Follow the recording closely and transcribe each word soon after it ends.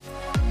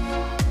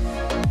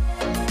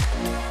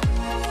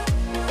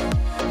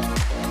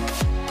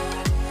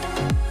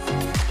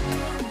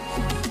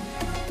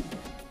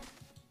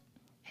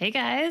Hey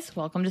guys,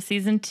 welcome to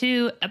season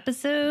 2,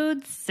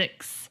 episode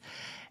 6.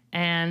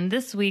 And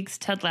this week's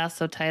Ted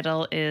Lasso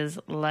title is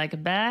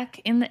Like Back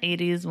in the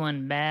 80s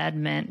When Bad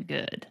Meant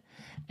Good.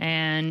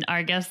 And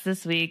our guest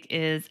this week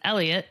is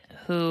Elliott,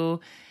 who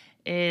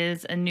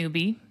is a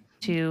newbie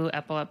to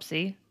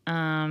epilepsy,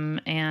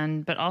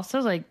 but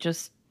also like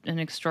just an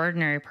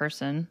extraordinary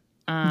person.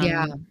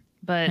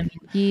 But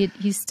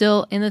he's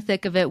still in the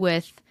thick of it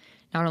with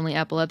not only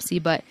epilepsy,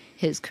 but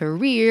his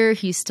career.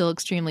 He's still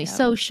extremely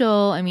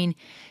social. I mean,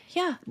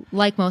 yeah,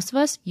 like most of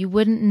us, you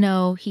wouldn't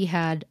know he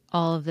had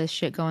all of this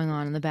shit going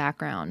on in the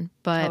background.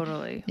 But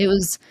totally. It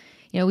was,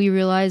 we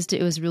realized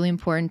it was really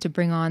important to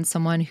bring on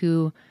someone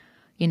who,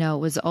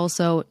 was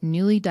also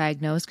newly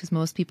diagnosed, because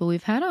most people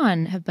we've had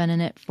on have been in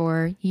it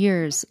for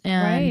years.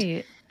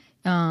 And,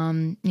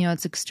 right.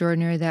 It's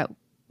extraordinary that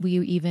we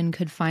even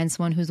could find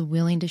someone who's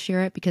willing to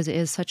share it, because it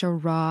is such a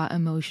raw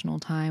emotional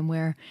time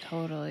where,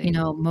 Totally.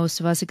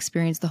 most of us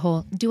experience the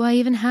whole, do I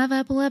even have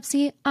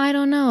epilepsy? I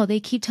don't know. They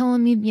keep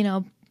telling me,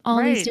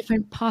 all these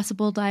different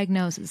possible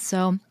diagnoses.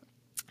 So,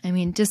 I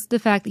mean, just the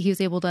fact that he was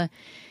able to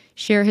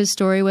share his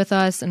story with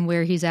us and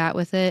where he's at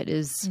with it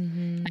is, I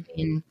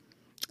mean,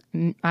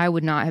 I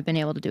would not have been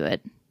able to do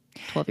it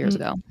 12 years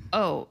ago.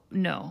 Oh,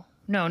 no,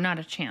 not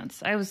a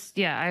chance. I was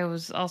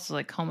also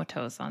like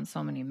comatose on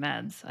so many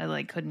meds. I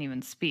like couldn't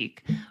even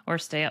speak or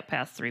stay up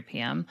past 3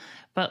 p.m.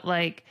 But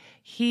like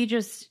he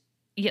just,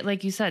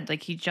 like you said,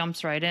 like he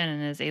jumps right in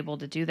and is able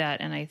to do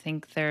that. And I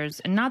think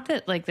not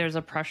that like there's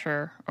a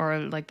pressure or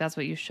like that's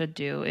what you should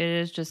do. It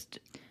is just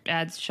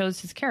shows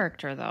his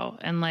character though.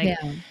 And like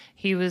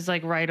he was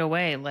like right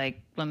away,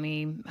 like,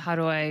 how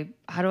do I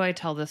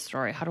tell this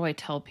story? How do I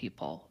tell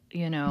people?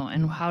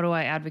 And how do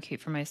I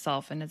advocate for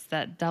myself? And it's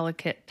that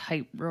delicate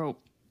tightrope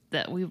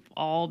that we've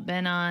all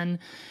been on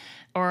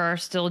or are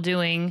still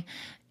doing.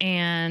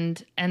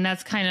 And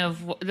that's kind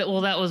of, that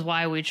was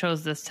why we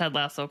chose this Ted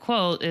Lasso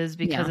quote, is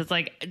because it's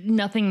like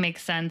nothing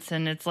makes sense.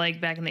 And it's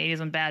like back in the 80s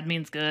when bad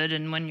means good.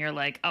 And when you're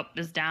like up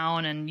is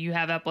down and you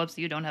have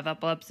epilepsy, you don't have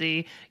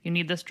epilepsy, you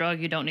need this drug,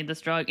 you don't need this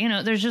drug.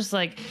 There's just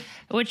like,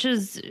 which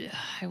is,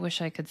 I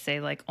wish I could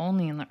say like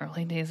only in the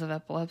early days of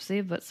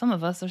epilepsy, but some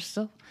of us are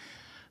still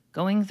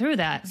going through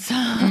that. So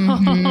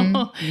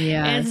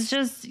it's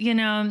just,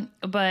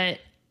 but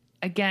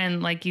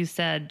again, like you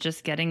said,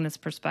 just getting this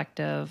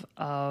perspective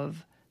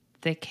of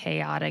the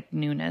chaotic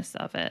newness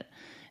of it.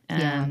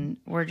 And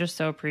we're just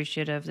so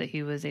appreciative that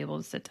he was able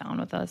to sit down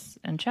with us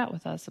and chat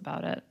with us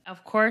about it.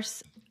 Of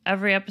course,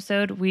 every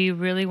episode, we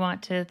really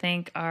want to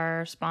thank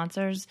our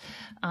sponsors,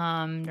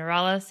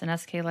 Neuralis and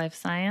SK Life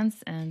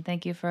Science. And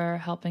thank you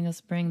for helping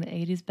us bring the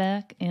 80s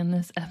back in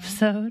this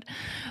episode.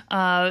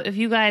 If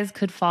you guys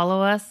could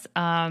follow us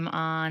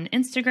on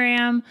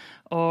Instagram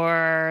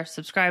or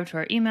subscribe to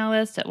our email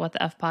list at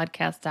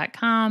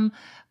whatthefpodcast.com.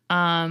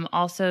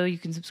 Also, you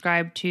can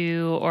subscribe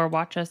to or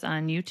watch us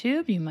on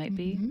YouTube. You might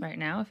be right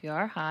now if you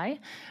are. Hi.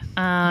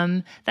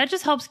 That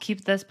just helps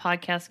keep this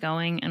podcast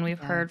going. And we've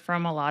heard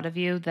from a lot of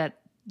you that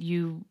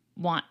you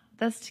want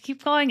this to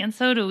keep going, and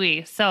so do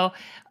we. So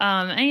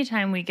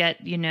anytime we get,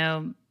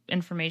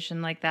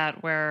 information like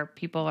that where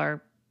people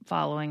are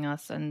following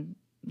us and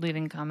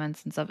leaving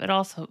comments and stuff, it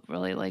also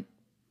really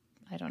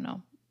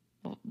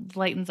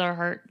lightens our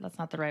heart. That's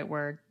not the right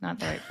word, not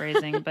the right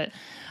phrasing, but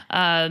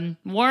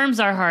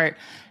warms our heart.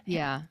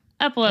 Yeah.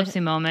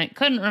 Epilepsy moment.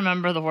 Couldn't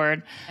remember the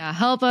word. Yeah,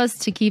 help us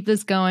to keep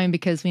this going,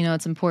 because we know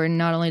it's important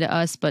not only to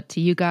us, but to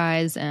you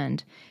guys.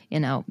 And,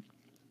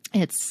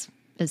 it's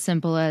as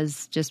simple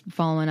as just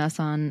following us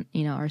on,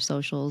 our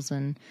socials.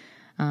 And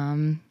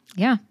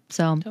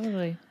so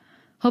totally.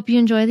 Hope you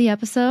enjoy the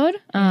episode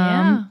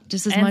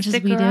just as much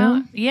as we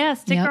do. Yeah,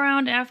 stick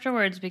around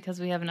afterwards, because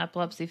we have an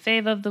epilepsy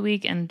fave of the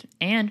week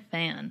and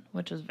fan,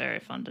 which is very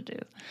fun to do.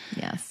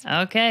 Yes.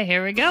 Okay,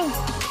 here we go.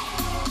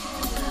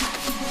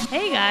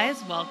 Hey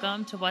guys,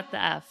 welcome to What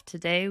the F.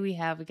 Today we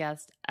have a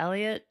guest,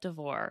 Elliott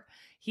DeVore.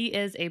 He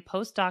is a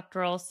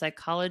postdoctoral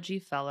psychology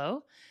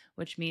fellow,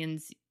 which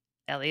means,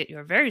 Elliott,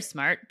 you're very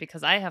smart,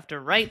 because I have to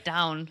write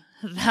down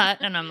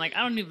that. And I'm like,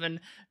 I don't even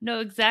know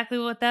exactly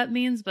what that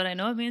means, but I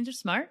know it means you're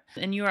smart.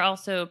 And you are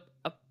also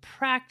a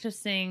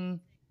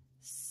practicing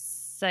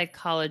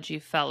psychology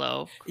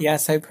fellow.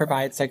 Yes, I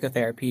provide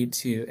psychotherapy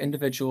to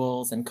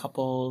individuals and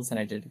couples, and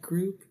I did a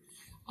group.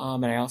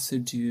 And I also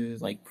do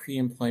like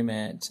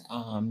pre-employment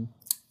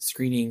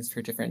screenings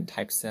for different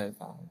types of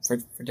for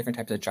different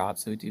types of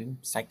jobs. So we do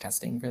psych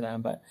testing for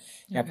them, but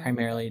I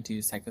primarily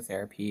do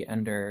psychotherapy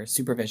under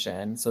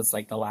supervision. So it's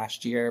like the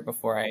last year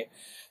before I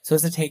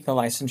supposed to take the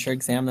licensure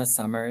exam this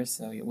summer.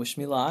 So you wish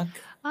me luck.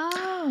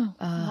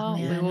 Well,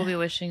 we will be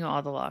wishing you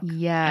all the luck.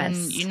 Yes.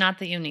 And not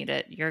that you need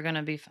it. You're going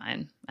to be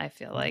fine, I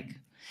feel like.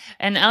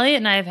 And Elliott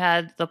and I have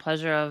had the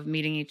pleasure of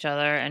meeting each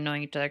other and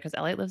knowing each other because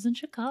Elliott lives in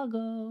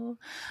Chicago.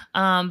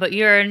 But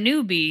you're a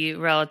newbie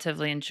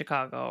relatively in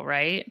Chicago,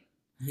 right?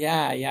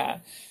 Yeah.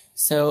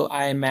 So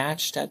I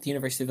matched at the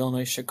University of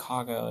Illinois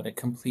Chicago to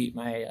complete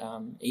my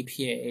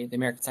APA, the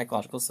American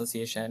Psychological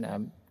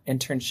Association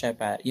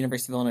internship at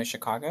University of Illinois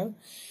Chicago.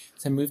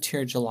 So I moved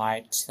here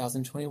July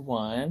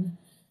 2021.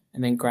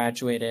 and then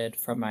graduated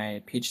from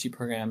my PhD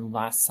program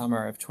last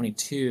summer of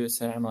 22.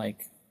 So I'm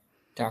like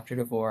Dr.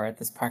 DeVore at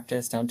this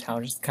practice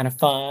downtown, just kind of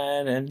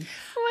fun. And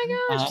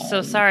oh my gosh.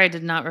 So sorry I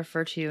did not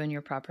refer to you in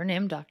your proper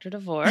name, Dr.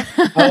 DeVore.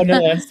 oh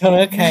no, that's so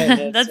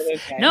okay. That's so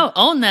okay. No,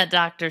 own that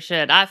doctor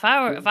shit. If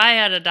I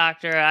had a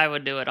doctor, I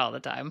would do it all the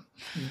time.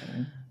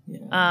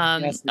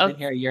 Yes, we've been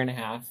here a year and a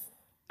half.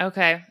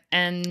 Okay.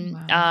 And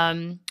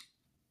Wow.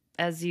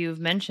 As you've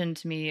mentioned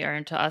to me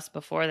or to us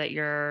before, that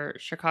your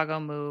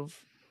Chicago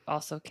move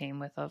also came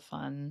with a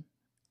fun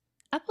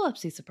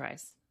epilepsy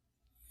surprise.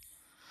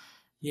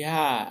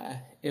 Yeah,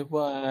 it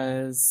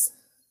was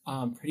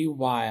pretty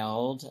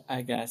wild,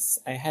 I guess.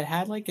 I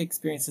had like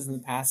experiences in the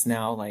past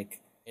now, like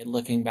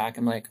looking back,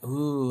 I'm like,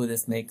 ooh,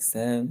 this makes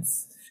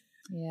sense.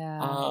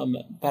 Yeah.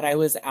 But I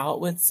was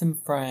out with some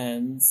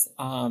friends,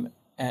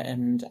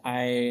 and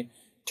I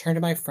turned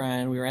to my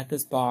friend. We were at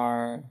this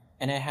bar,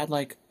 and I had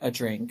like a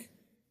drink.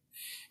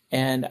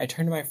 And I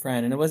turned to my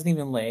friend, and it wasn't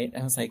even late.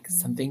 I was like,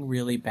 something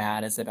really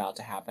bad is about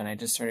to happen. I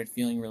just started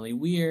feeling really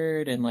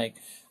weird, and like,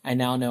 I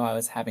now know I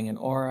was having an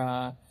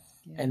aura.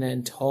 And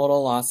then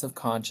total loss of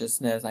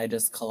consciousness. I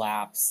just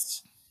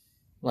collapsed,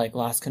 like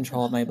lost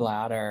control of my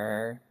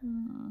bladder,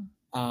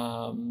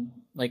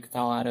 like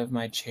fell out of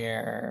my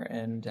chair,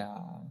 and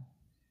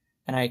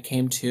I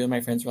came to, and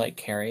my friends were like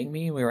carrying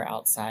me. We were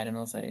outside, and I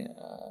was like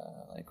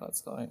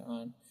what's going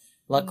on?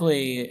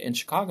 Luckily, in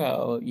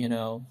Chicago, you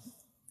know,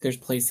 there's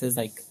places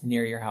like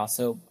near your house.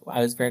 So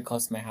I was very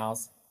close to my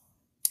house.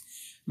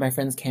 My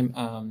friends came,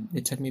 they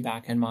took me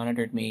back and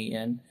monitored me.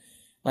 And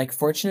like,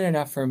 fortunate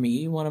enough for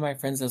me, one of my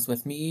friends that was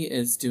with me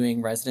is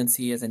doing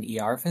residency as an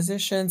ER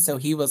physician. So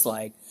he was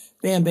like,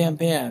 bam, bam,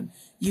 bam.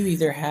 You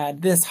either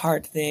had this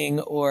heart thing,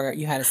 or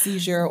you had a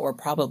seizure, or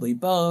probably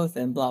both,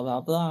 and blah,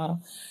 blah, blah.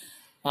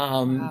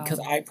 Because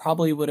I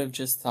probably would have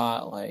just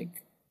thought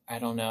like, I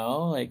don't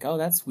know, like, oh,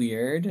 that's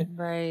weird.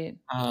 Right.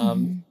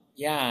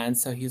 Yeah, and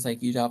so he's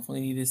like, you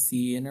definitely need to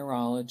see a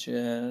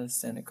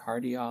neurologist and a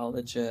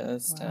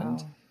cardiologist.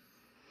 And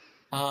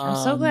I'm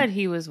so glad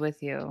he was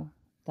with you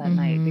that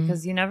night,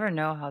 because you never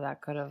know how that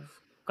could have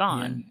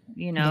gone.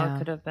 You know, it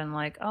could have been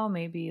like, oh,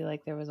 maybe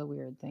like there was a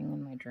weird thing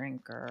in my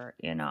drink, or,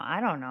 you know, I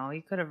don't know.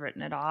 He could have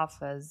written it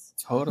off as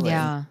totally.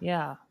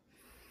 Yeah.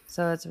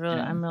 So it's really,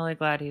 I'm really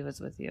glad he was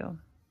with you.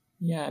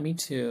 Yeah, me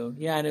too.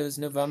 Yeah, and it was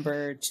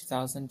November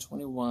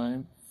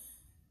 2021.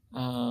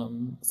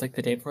 It's like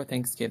the day before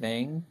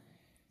Thanksgiving.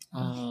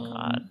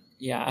 God.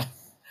 Yeah.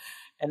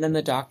 And then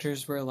the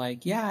doctors were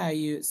like, yeah,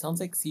 it sounds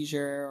like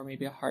seizure or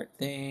maybe a heart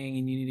thing,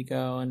 and you need to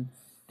go. And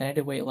I had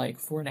to wait like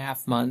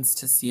 4.5 months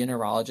to see a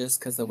neurologist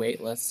because the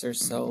wait lists are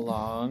so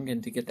long,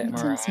 and to get the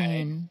That's MRI.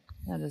 insane.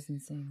 That is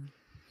insane.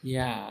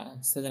 Yeah.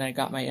 So then I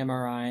got my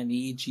MRI and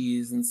the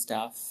EEGs and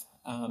stuff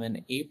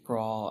in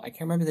April. I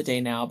can't remember the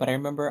day now, but I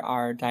remember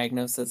our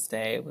diagnosis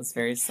day was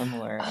very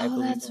similar. I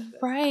believe that's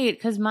right.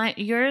 Because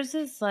yours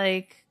is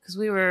like, because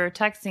we were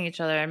texting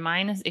each other, and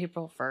mine is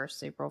April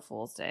 1st, April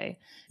Fool's Day.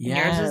 And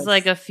yours is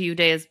like a few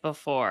days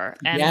before.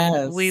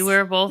 And we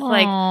were both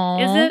like,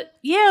 is it?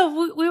 Yeah,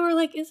 we were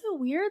like, is it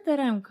weird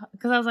that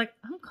because I was like,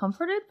 I'm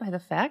comforted by the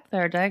fact that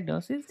our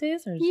diagnosis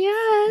days are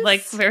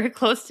like very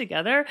close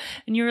together.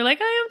 And you were like,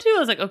 I am too. I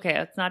was like, okay,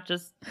 it's not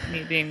just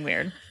me being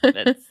weird.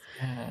 It's,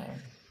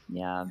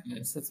 yeah.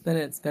 Yes, it's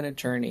been a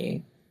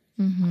journey.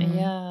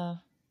 Yeah.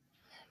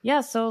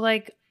 Yeah. So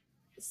like,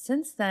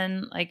 since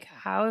then, like,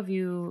 how have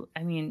you,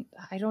 I mean,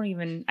 I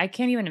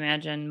can't even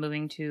imagine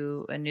moving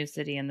to a new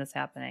city and this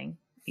happening,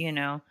 you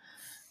know?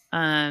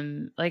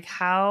 Like,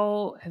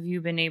 how have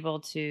you been able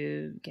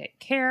to get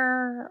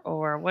care,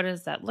 or what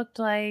does that look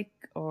like?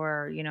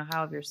 Or, you know,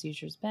 how have your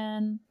seizures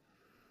been?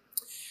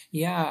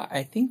 Yeah,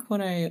 I think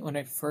when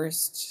I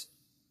first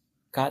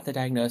got the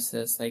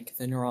diagnosis, like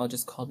the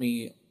neurologist called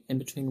me in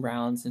between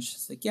rounds, and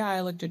she's like, yeah, I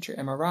looked at your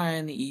MRI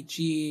and the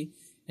EEG,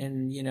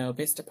 and, you know,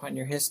 based upon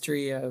your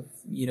history of,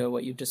 you know,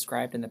 what you've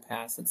described in the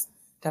past, it's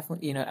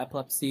definitely, you know,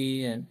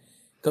 epilepsy, and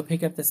go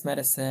pick up this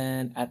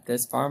medicine at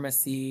this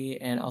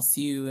pharmacy, and I'll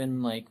see you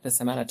in like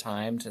this amount of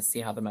time to see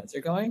how the meds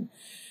are going.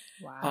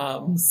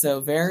 Wow.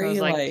 So very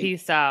so like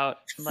peace out.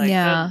 Like,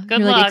 good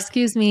You're luck. Like,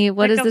 excuse me,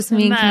 what does this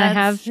mean? Can I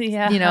have,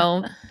 you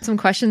know, some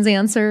questions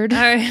answered?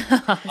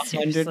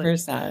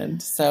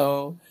 100%.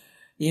 So,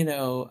 you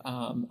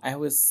know, I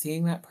was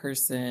seeing that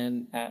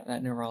person at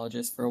that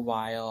neurologist for a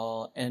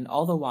while, and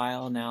all the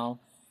while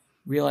now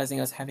realizing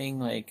I was having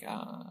like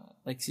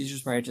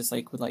seizures where I just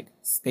like would like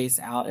space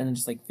out and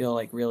just like feel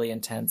like really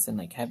intense and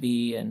like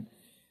heavy, and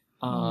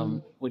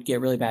would get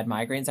really bad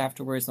migraines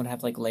afterwards, and would have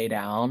to like lay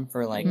down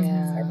for like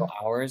several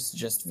hours to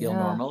just feel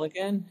normal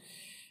again.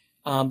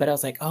 But I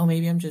was like, oh,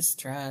 maybe I'm just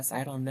stressed.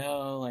 I don't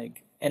know.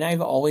 Like, and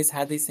I've always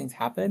had these things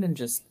happen and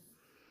just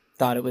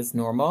thought it was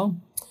normal.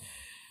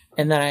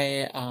 And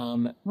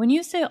then when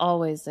you say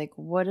always, like,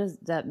 what does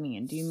that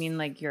mean? Do you mean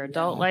like your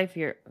adult life?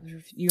 You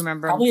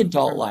remember? Probably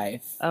adult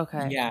life.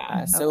 Okay.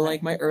 Yeah. So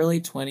like my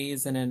early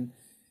 20s, and then,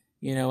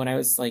 you know, when I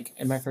was like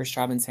in my first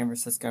job in San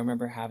Francisco, I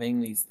remember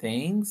having these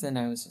things, and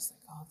I was just like,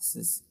 oh, this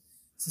is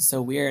This is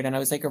so weird. And I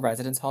was like a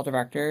residence hall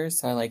director.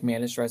 So I like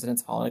managed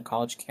residence hall at a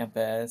college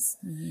campus,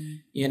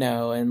 you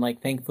know, and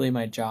like thankfully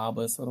my job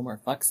was a little more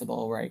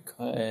flexible where I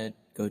could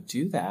go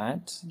do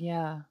that.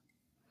 Yeah.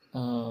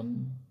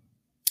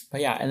 But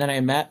yeah, and then I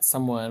met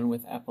someone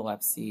with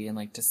epilepsy in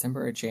like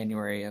December or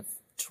January of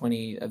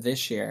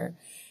this year,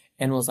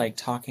 and was like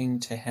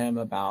talking to him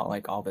about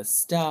like all this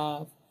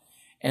stuff.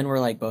 And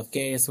we're like both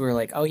gay, so we're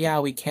like, oh yeah,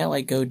 we can't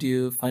like go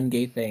do fun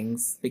gay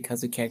things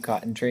because we can't go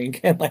out and drink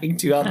and like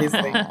do all these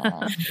things.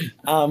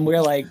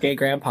 We're like gay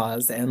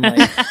grandpas and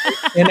like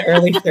in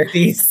early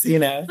 30s, you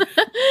know.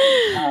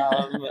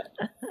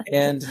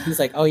 And he's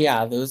like, oh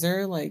yeah, these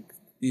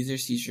are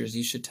seizures.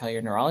 You should tell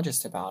your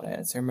neurologist about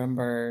it. So I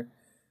remember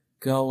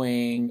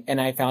going,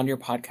 and I found your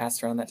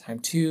podcast around that time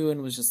too,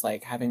 and was just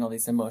like having all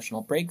these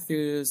emotional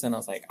breakthroughs. And I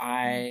was like,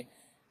 I've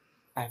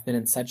been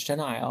in such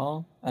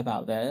denial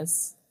about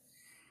this.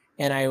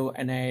 And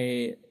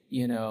I,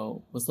 you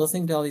know, was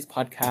listening to all these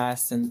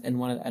podcasts and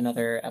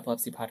another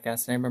epilepsy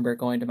podcast. And I remember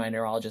going to my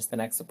neurologist the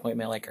next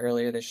appointment, like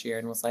earlier this year,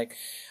 and was like,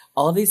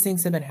 all of these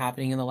things have been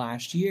happening in the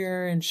last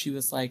year. And she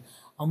was like,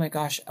 oh my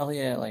gosh,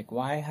 Elliott, like,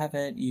 why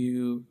haven't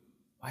you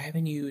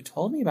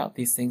told me about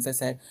these things? I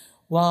said,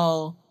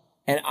 well,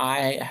 and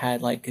I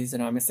had like, because, you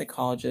know, I'm a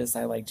psychologist,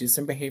 I like do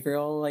some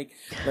behavioral, like,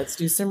 let's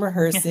do some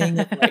rehearsing,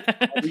 of, like,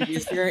 how to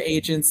use your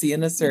agency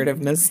and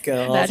assertiveness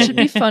skills. That should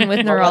be fun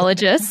with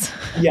neurologists.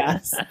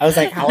 Yes. I was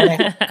like, how would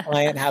I have a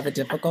client have a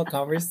difficult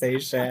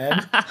conversation?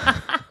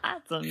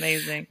 That's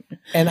amazing.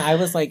 And I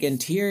was like in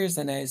tears,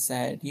 and I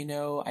said, you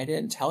know, I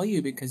didn't tell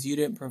you because you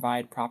didn't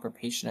provide proper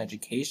patient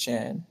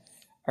education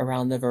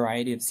around the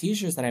variety of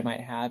seizures that I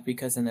might have,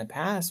 because in the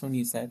past when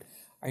you said,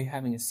 are you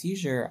having a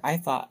seizure? I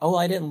thought, oh,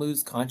 I didn't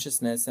lose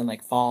consciousness and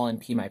like fall and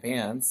pee my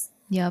pants.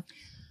 Yep.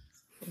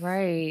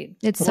 Right.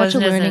 It's such a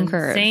learning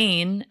curve.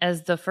 Insane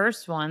as the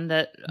first one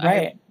that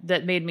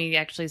that made me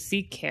actually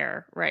seek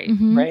care. Right.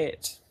 Mm-hmm.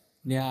 Right.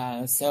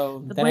 Yeah.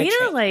 So the way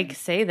to like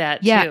say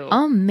that too.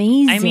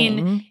 Amazing. I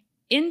mean,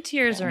 in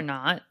tears or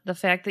not, the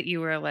fact that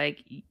you were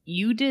like,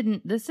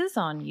 this is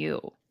on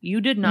you. You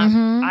did not,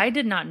 I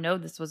did not know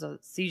this was a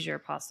seizure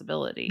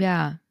possibility.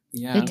 Yeah.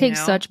 Yeah. It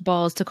takes such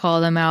balls to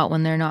call them out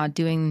when they're not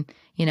doing,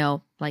 you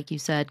know, like you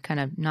said, kind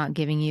of not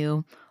giving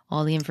you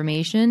all the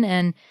information.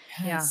 And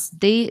it's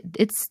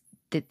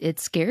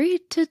scary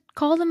to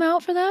call them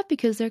out for that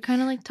because they're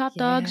kind of like top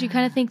dogs. You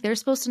kind of think they're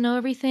supposed to know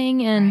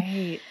everything.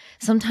 And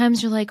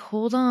sometimes you're like,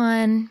 hold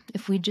on,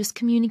 if we just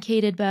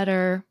communicated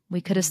better,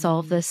 we could have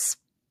solved this,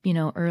 you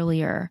know,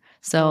 earlier.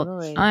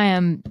 So I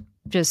am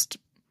just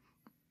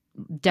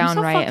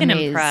downright I'm so fucking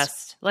amazed.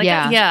 Impressed. Like,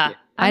 I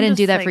didn't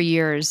do that for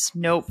years.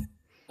 Nope.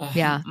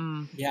 Yeah.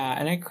 Yeah.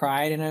 And I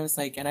cried, and I was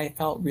like, and I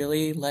felt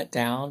really let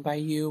down by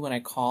you when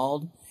I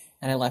called,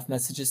 and I left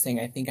messages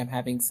saying, I think I'm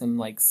having some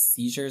like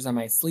seizures on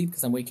my sleep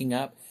because I'm waking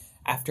up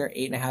after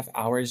 8.5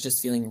 hours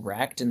just feeling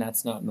wrecked, and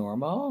that's not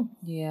normal.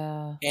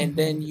 Yeah. And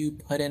then you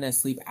put in a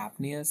sleep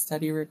apnea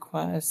study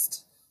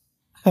request.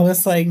 I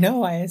was like,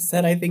 no, I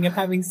said, I think I'm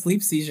having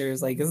sleep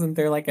seizures. Like, isn't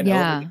there like an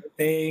overdose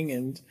thing?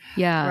 And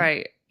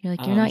right. You're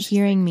like, you're not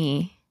hearing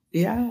me.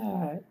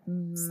 Yeah.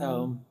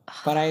 So,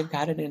 but I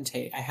had an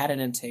intake at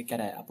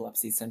an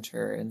epilepsy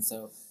center. And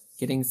so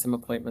getting some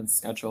appointments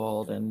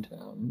scheduled and,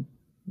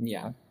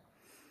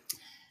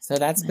 so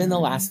that's been the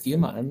last few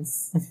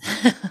months.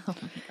 Oh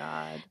my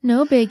God.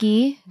 No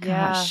biggie.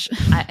 Gosh.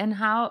 Yeah. And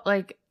how,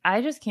 like,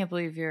 I just can't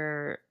believe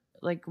you're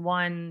like,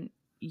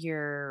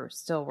 you're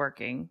still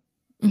working,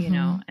 you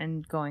know,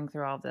 and going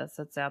through all this.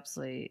 That's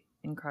absolutely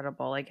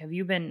incredible. Like, have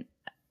you been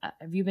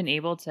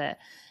able to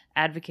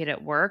advocate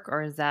at work,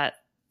 or is that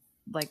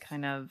like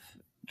kind of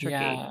tricky?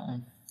 Yeah,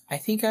 I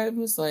think I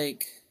was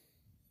like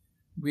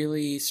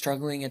really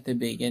struggling at the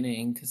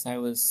beginning because I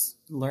was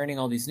learning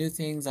all these new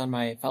things on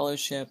my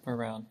fellowship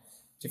around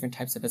different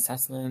types of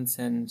assessments,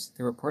 and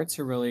the reports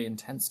are really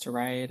intense to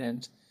write,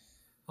 and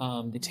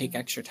they take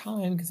extra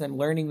time because I'm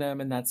learning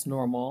them, and that's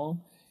normal.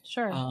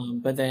 Sure.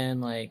 But then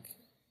like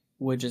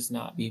would just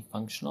not be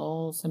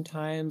functional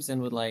sometimes,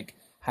 and would like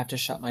have to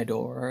shut my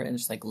door and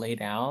just like lay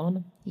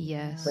down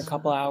for a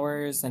couple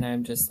hours, and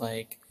I'm just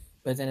like,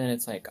 but then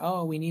it's like,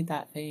 oh, we need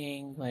that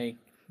thing, like,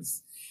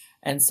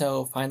 and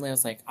so finally I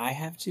was like,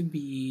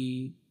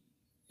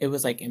 it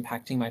was like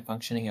impacting my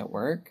functioning at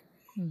work,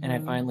 and I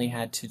finally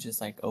had to just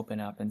like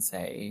open up and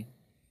say,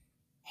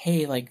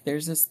 hey, like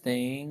there's this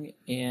thing,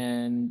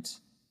 and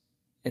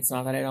it's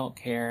not that I don't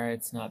care,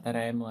 it's not that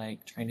I'm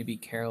like trying to be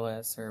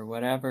careless or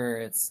whatever,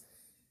 it's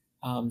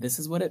this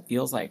is what it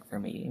feels like for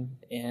me.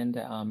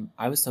 And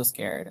I was so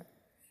scared.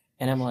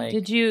 And I'm like,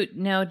 did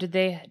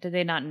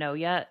they not know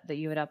yet that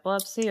you had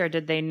epilepsy, or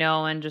did they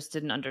know and just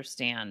didn't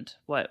understand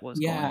what was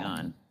going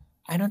on?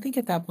 I don't think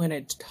at that point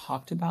I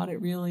talked about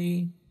it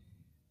really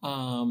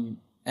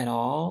at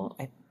all.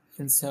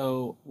 And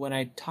so when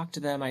I talked to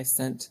them, I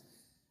sent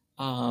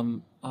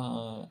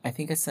I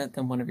think I sent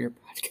them one of your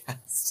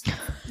podcasts.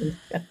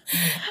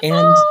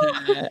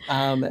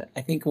 And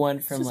I think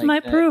one from this is like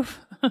my proof.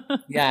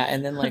 Yeah,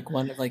 and then like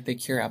one of like the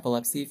Cure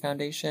Epilepsy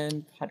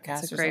Foundation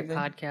podcast. It's a great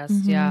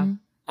podcast, yeah.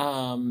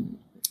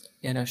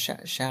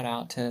 shout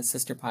out to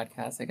sister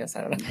podcast, I guess.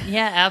 I don't know.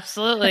 Yeah,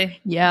 absolutely.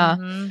 Yeah.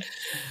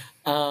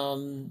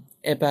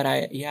 But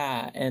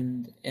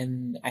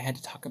and I had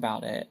to talk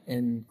about it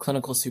in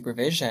clinical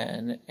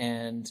supervision.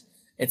 And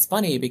it's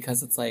funny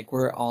because it's like,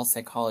 we're all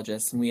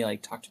psychologists and we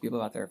like talk to people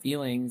about their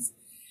feelings.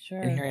 Sure.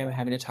 And here I am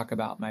having to talk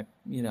about my,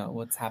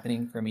 what's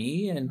happening for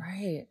me. And,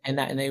 Right. and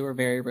they were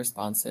very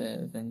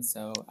responsive. And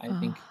so I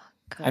think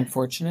good. I'm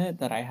fortunate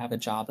that I have a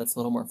job that's a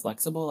little more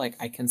flexible. Like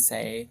I can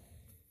say,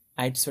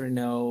 I sort of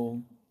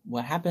know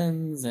what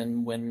happens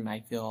and when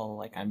I feel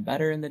like I'm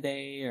better in the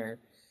day or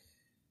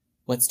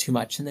what's too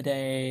much in the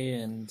day.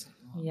 And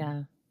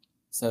Yeah.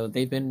 so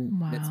it's been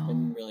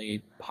Wow.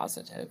 really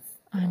positive.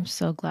 I'm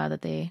so glad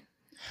that they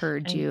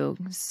heard you.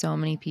 So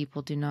many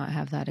people do not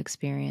have that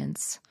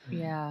experience.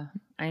 Yeah,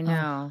 I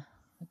know.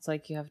 It's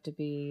like you have to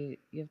be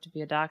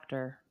a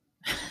doctor.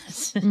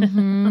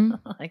 Mhm.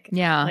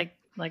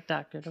 like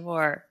Dr.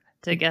 DeVore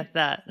to get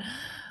that.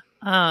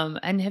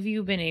 And have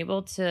you been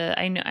able to,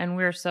 I know, and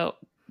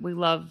we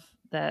love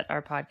that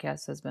our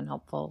podcast has been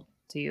helpful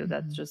to you.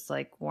 That just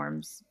like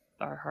warms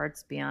our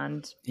hearts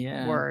beyond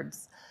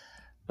words.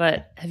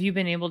 But have you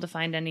been able to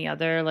find any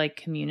other like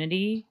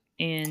community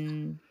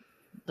in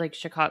like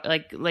Chicago,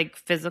 like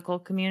physical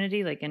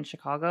community, like in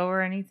Chicago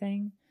or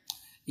anything?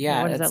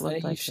 Yeah, What does that's that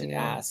look funny like you for should you?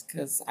 ask,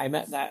 because I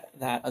met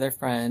that other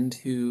friend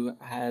who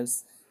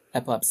has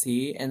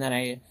epilepsy, and then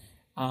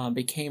I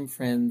became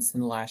friends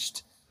in the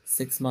last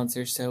 6 months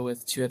or so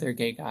with two other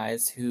gay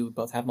guys who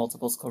both have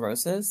multiple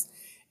sclerosis,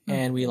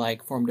 and we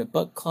like formed a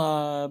book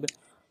club,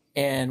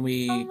 and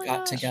we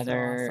got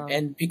together, awesome.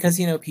 and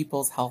because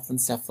people's health and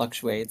stuff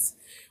fluctuates,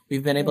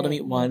 we've been able to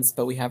meet once,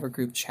 but we have a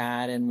group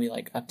chat and we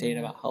like update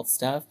about health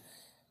stuff.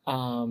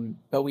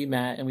 But we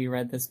met and we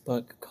read this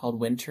book called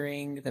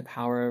Wintering: The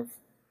Power of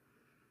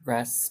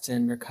Rest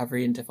and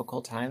Recovery in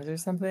Difficult Times or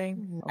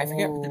something. I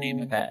forget the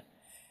name of it.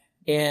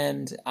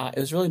 And it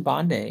was really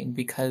bonding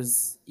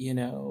because,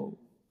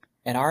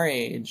 at our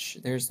age,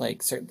 there's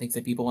like certain things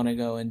that people want to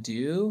go and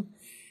do.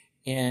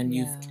 And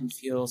you can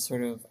feel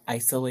sort of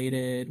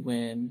isolated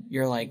when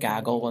your like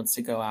gaggle wants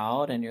to go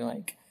out and you're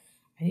like,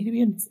 I need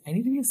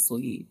to be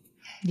asleep.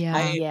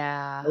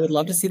 Yeah. I would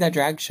love to see that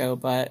drag show,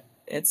 but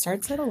it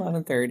starts at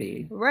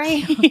 11:30.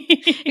 Right.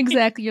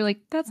 Exactly. You're like,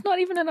 that's not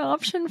even an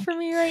option for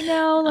me right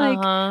now. Like,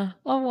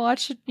 I'll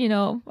watch,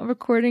 a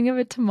recording of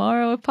it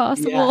tomorrow if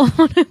possible.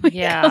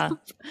 Yeah.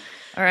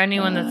 Or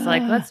anyone that's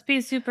like, let's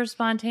be super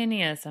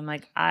spontaneous. I'm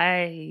like,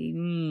 I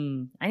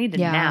need to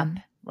nap.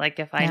 Like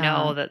if I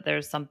know that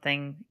there's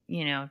something,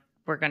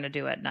 we're going to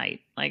do at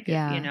night. Like,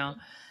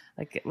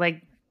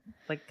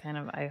 like kind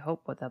of, I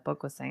hope what that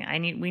book was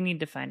saying. We need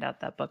to find out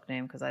that book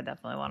name because I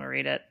definitely want to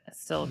read it. I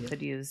still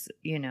could use,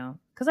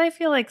 because I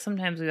feel like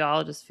sometimes we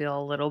all just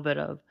feel a little bit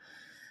of,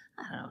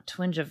 I don't know,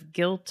 twinge of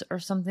guilt or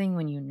something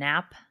when you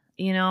nap,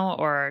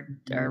 or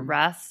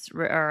rest,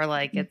 or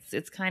like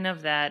it's kind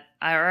of that,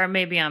 or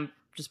maybe I'm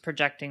just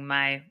projecting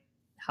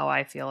how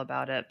I feel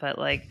about it. But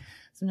like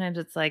sometimes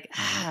it's like,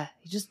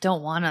 you just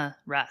don't want to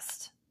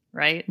rest,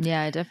 right?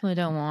 Yeah, I definitely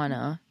don't want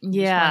to.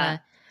 Yeah.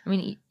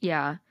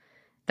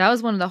 That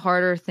was one of the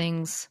harder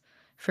things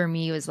for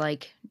me, was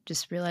like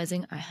just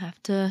realizing I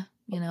have to,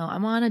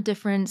 I'm on a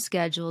different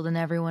schedule than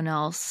everyone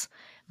else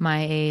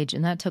my age.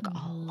 And that took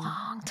a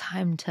long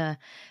time to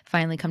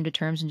finally come to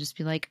terms and just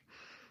be like,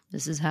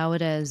 this is how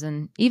it is.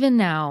 And even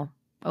now,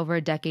 over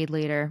a decade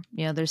later,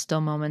 there's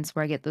still moments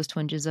where I get those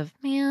twinges of,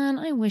 man,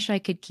 I wish I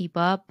could keep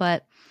up.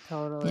 But,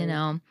 totally.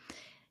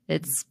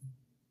 It's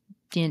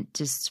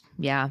just,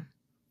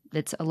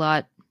 it's a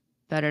lot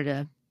better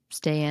to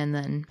stay in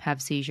than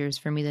have seizures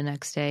for me the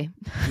next day.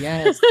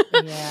 Yes.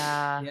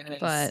 Yeah. Yes.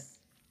 But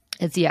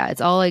it's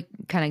all like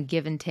kind of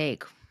give and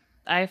take.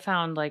 I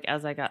found like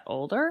as I got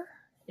older,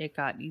 it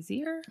got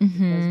easier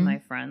because my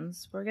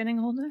friends were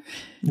getting older.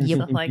 So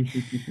like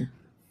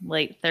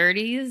late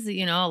 30s,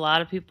 a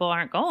lot of people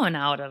aren't going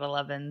out at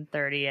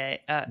 11:30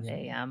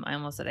 a.m. I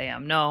almost said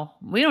a.m. No,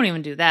 we don't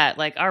even do that.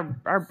 Like our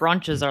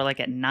brunches are like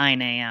at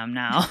 9 a.m.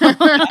 now.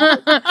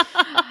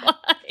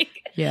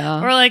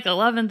 Or like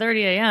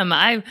 11:30 a.m.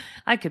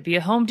 I could be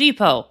at Home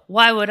Depot.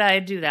 Why would I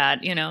do that?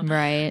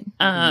 Right.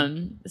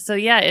 So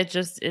yeah, it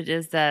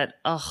is that.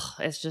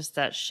 It's just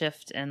that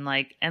shift, and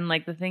like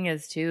the thing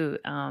is too.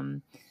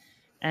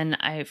 And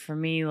for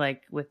me,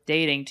 like with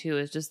dating too,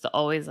 is just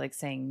always like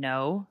saying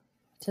no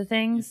to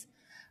things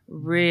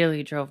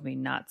really drove me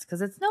nuts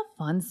because it's no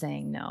fun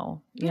saying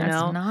no. You know,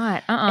 it's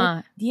not.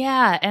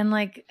 And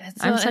like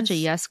I'm such a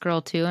yes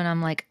girl too, and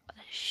I'm like,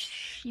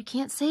 you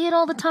can't say it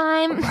all the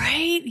time.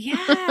 Right.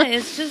 Yeah.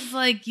 It's just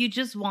like, you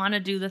just want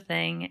to do the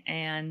thing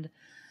and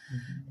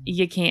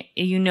you can't,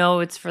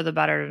 it's for the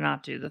better to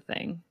not do the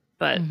thing,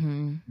 but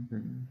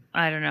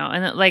I don't know.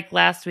 And like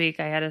last week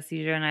I had a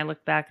seizure and I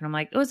looked back and I'm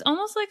like, it was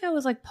almost like I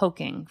was like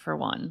poking for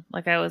one.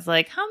 Like I was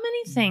like, how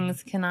many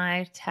things can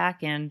I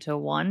tack into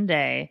one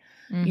day,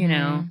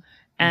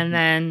 And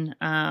then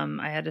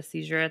I had a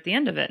seizure at the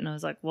end of it. And I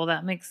was like, well,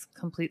 that makes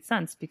complete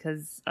sense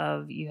because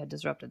of you had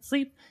disrupted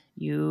sleep.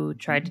 You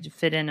tried to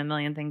fit in a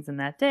million things in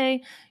that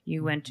day.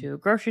 You went to a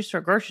grocery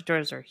store. Grocery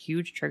stores are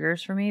huge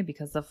triggers for me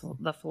because of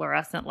the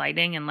fluorescent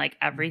lighting and like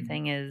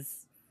everything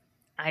is,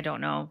 I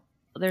don't know.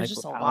 There's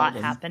just a lot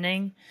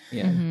happening.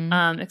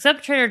 Yeah.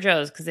 Except Trader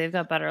Joe's because they've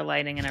got better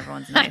lighting and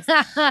everyone's nice.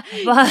 But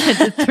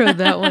to throw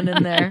that one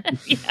in there.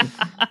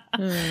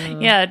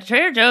 Yeah,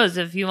 Trader Joe's.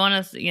 If you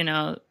want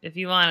to, if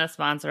you want to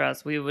sponsor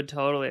us, we would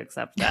totally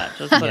accept that.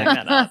 Just putting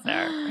that out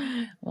there,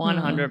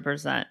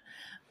 100%.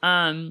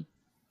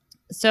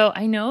 So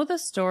I know the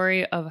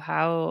story of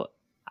how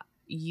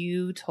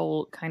you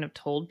told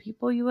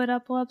people you had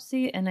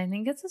epilepsy, and I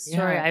think it's a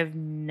story I've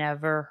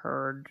never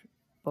heard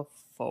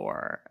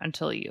before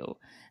until you.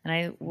 And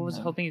I was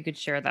hoping you could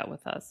share that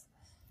with us.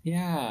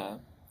 Yeah.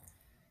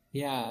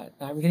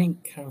 I'm getting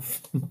kind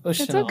of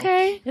emotional.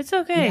 It's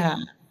okay. Yeah.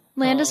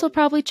 Landis will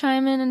probably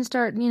chime in and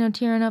start,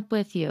 tearing up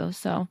with you.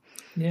 So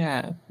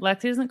yeah.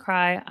 Lexi doesn't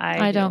cry.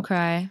 I don't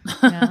cry.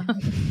 Yeah.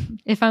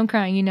 If I'm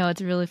crying,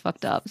 it's really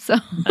fucked up. So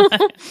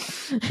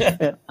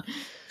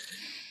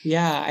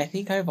yeah, I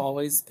think I've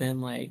always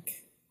been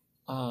like,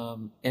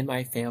 in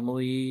my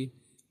family,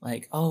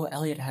 like, oh,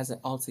 Elliott has it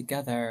all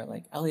together.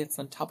 Like, Elliott's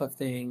on top of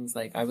things.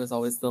 Like, I was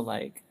always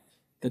the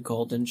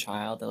golden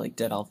child that like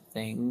did all the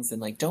things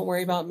and like, don't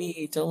worry about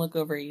me. Don't look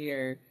over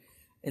here.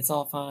 It's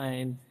all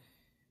fine.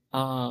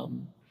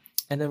 And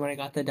then when I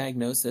got the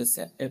diagnosis,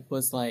 it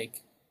was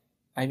like,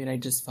 I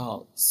just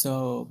felt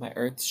so my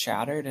earth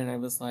shattered, and I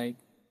was like,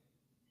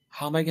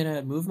 how am I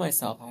gonna move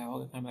myself?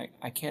 I'm like,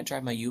 I can't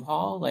drive my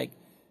U-Haul. Like,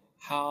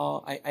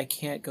 how I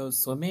can't go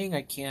swimming.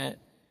 I can't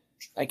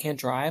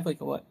drive.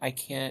 Like, what? I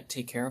can't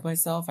take care of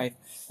myself.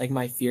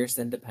 My fierce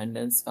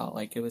independence felt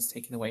like it was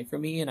taken away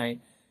from me, and I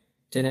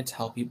didn't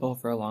tell people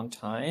for a long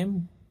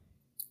time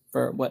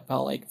for what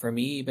felt like for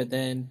me. But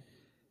then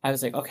I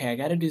was like, okay, I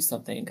got to do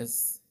something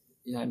because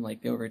I'm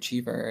like the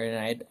overachiever, and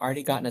I had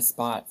already gotten a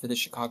spot for the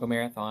Chicago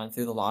Marathon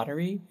through the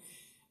lottery,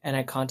 and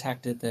I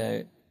contacted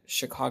the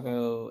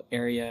Chicago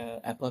Area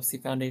Epilepsy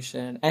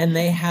Foundation, and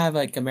they have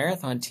like a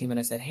marathon team, and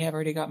I said, hey, I've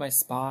already got my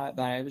spot,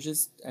 but I was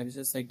just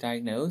like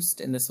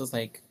diagnosed, and this was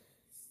like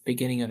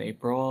beginning of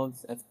April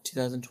of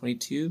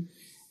 2022,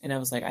 and I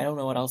was like, I don't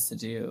know what else to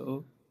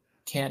do.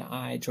 Can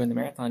I join the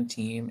marathon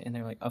team? And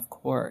they're like, of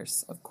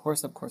course.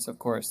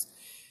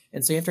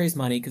 And so you have to raise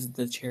money because of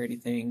the charity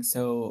thing.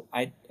 So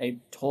I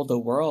told the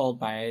world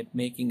by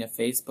making a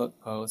Facebook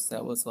post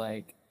that was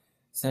like,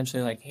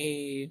 essentially like,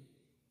 hey,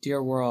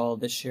 dear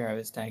world, this year I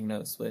was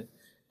diagnosed with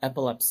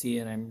epilepsy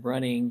and I'm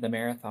running the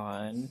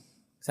marathon.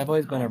 Because I've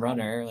always been a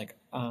runner. Like,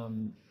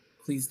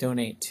 please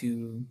donate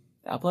to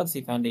the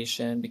Epilepsy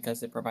Foundation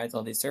because it provides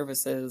all these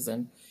services.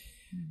 And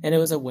it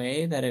was a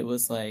way that it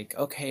was like,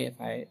 okay, if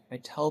I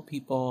tell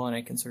people and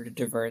I can sort of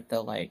divert the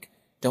like,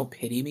 don't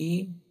pity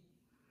me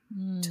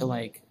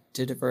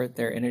to divert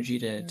their energy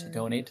to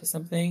donate to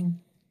something.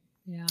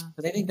 Yeah.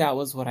 But I think that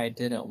was what I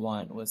didn't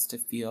want, was to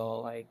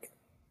feel like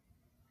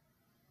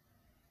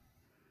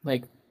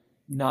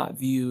not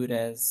viewed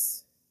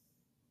as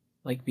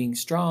like being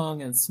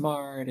strong and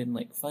smart and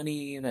like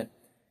funny,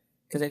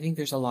 because I think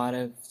there's a lot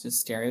of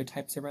just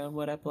stereotypes around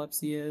what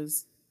epilepsy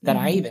is that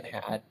I even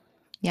had.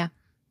 Yeah.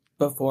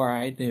 Before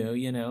I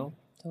knew,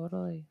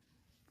 Totally.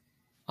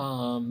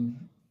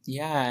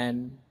 Yeah,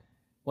 and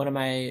one of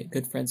my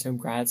good friends from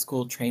grad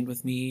school trained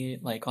with me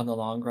like on the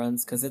long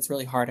runs because it's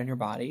really hard on your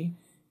body.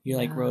 He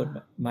like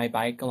rode my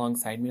bike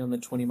alongside me on the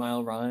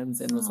 20-mile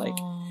runs and was like,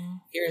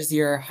 here's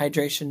your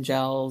hydration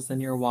gels and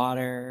your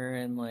water,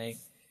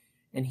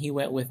 and he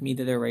went with me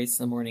to the race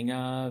the morning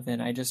of.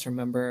 And I just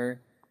remember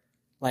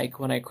like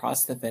when I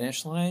crossed the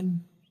finish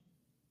line,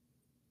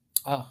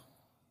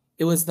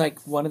 it was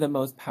like one of the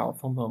most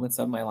powerful moments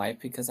of my life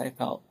because I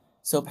felt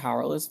so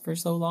powerless for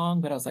so long,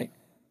 but I was like,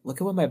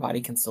 look at what my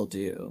body can still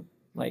do.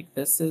 Like,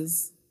 this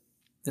is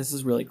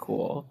really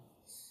cool.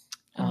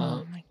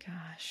 Oh my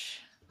gosh.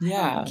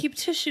 Yeah. Keep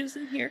tissues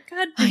in here.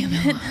 God damn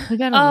it. We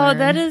gotta learn.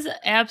 That is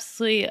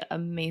absolutely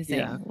amazing.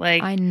 Yeah.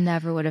 Like, I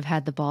never would have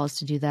had the balls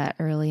to do that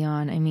early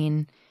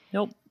on.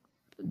 Nope.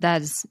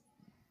 That's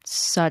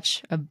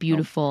such a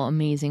beautiful,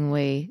 amazing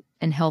way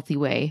and healthy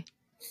way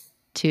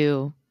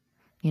to,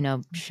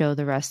 show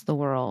the rest of the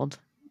world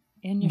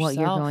and what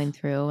you're going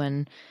through.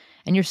 And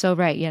you're so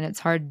right. Yeah. And it's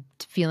hard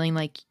feeling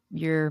like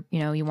you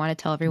want to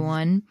tell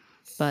everyone,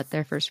 but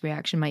their first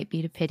reaction might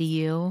be to pity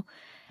you.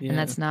 Yeah. And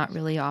that's not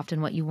really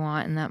often what you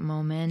want in that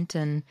moment.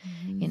 And,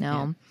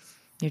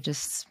 you're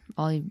just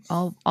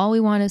all we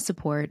want is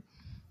support.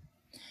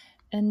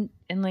 And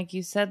like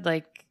you said,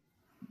 like,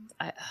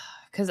 I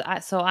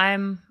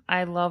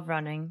love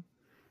running,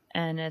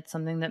 and it's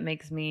something that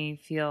makes me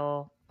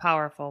feel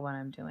powerful when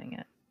I'm doing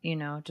it,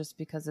 just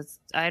because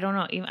I don't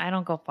know, I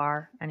don't go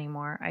far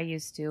anymore. I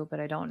used to, but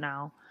I don't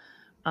now.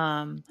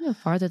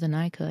 Farther than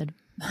I could.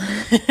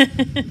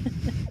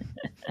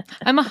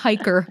 I'm a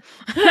hiker.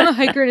 I'm a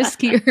hiker and a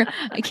skier.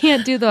 I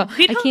can't do the.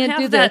 We don't I can't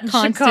have do that the in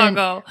constant.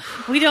 Chicago.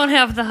 We don't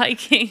have the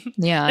hiking.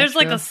 Yeah, there's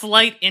like true. a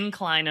slight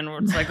incline, and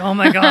it's like, oh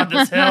my god,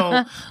 this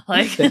hill.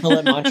 Like The hill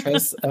at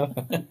Montrose.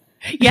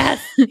 yes,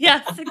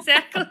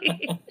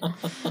 exactly.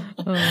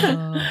 Oh,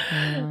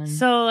 man.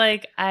 So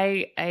like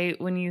I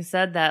when you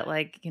said that,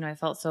 like, you know, I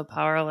felt so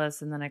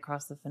powerless, and then I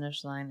crossed the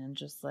finish line and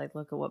just like,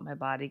 look at what my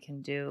body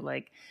can do.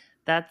 Like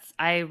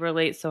I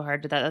relate so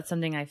hard to that. That's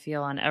something I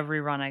feel on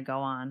every run I go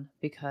on,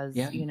 because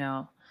you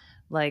know,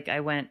 like I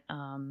went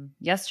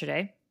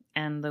yesterday,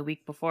 and the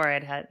week before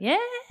and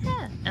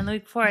the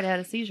week before I'd had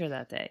a seizure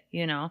that day,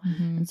 you know?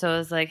 And so it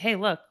was like, hey,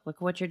 look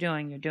what you're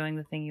doing. You're doing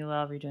the thing you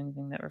love. You're doing the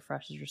thing that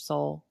refreshes your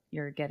soul.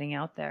 You're getting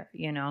out there,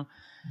 you know?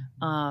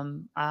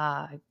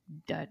 I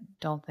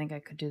don't think I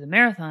could do the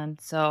marathon.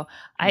 So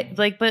I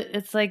like, but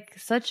it's like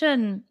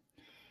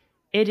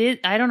it is,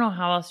 I don't know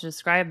how else to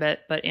describe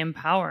it, but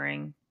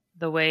empowering,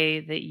 the way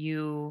that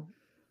you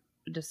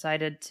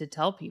decided to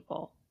tell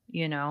people,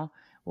 you know,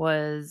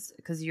 was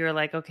because you're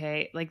like,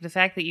 okay, like the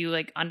fact that you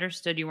like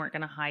understood you weren't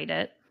going to hide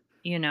it,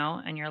 you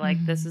know, and you're like,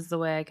 this is the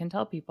way I can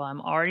tell people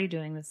I'm already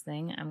doing this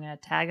thing. I'm going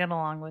to tag it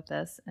along with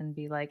this and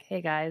be like,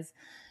 hey guys,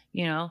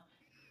 you know,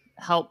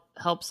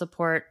 help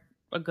support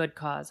a good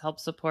cause, help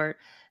support.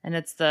 And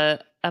it's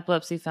the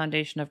Epilepsy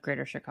Foundation of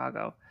Greater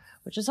Chicago,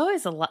 which is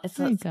always a lot. It's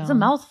a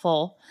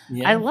mouthful.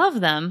 Yeah. I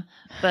love them,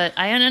 but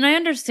I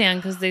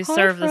understand because they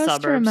serve the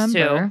suburbs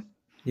too.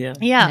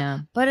 Yeah.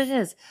 But it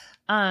is.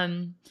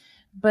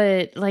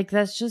 But like,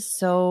 that's just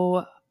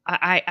so,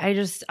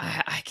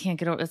 I can't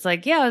get over. It's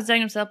like, yeah, I was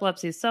diagnosed with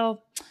epilepsy,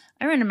 so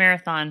I ran a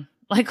marathon.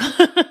 Like,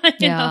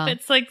 you know,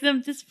 it's like,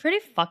 it's pretty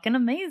fucking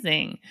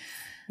amazing.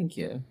 Thank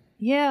you.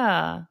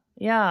 Yeah.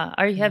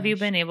 Have you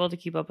been able to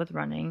keep up with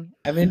running?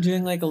 I've been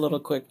doing like a little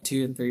quick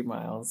 2 and 3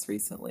 miles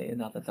recently,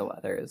 now that the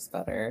weather is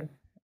better.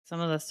 Some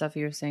of the stuff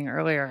you were saying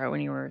earlier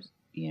when you were,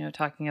 you know,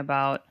 talking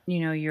about, you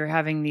know, you're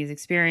having these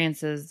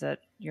experiences that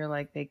you're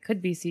like, they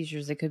could be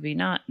seizures, they could be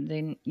not,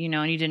 they, you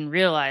know, and you didn't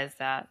realize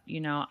that,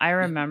 you know. I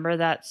remember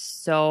that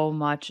so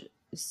much,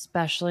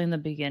 especially in the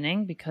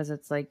beginning, because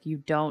it's like you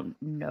don't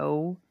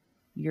know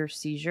your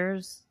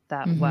seizures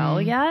that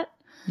well yet.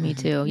 Me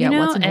too. Yeah,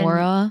 what's an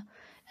aura?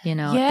 You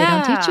know, they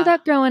don't teach you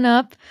that growing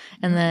up,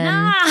 and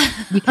then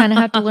you kind of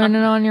have to learn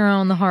it on your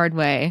own the hard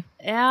way.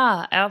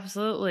 Yeah,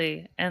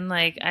 absolutely. And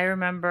like, I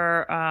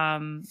remember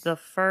the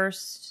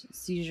first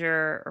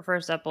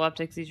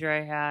epileptic seizure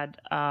I had,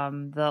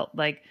 the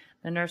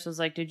nurse was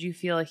like, did you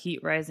feel a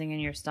heat rising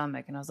in your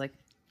stomach? And I was like,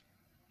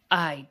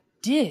 I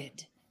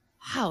did.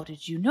 How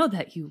did you know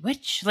that, you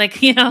witch?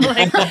 Like, you know,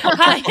 like,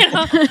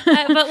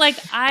 but like,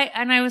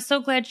 I was so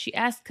glad she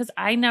asked, because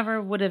I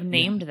never would have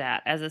named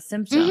that as a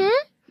symptom.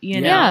 You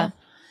know,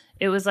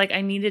 it was like I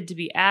needed to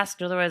be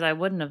asked, otherwise I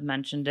wouldn't have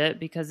mentioned it,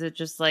 because it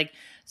just like,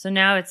 so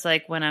now it's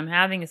like when I'm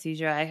having a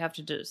seizure, I have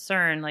to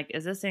discern, like,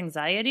 is this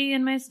anxiety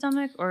in my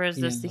stomach, or is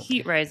this the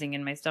heat rising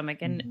in my stomach?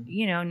 And,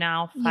 you know,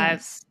 now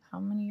how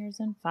many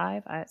years in?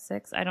 5,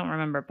 6? I don't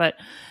remember. But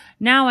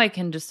now I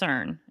can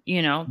discern,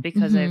 you know,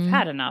 because I've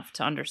had enough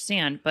to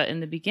understand. But in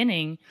the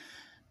beginning,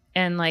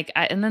 and like,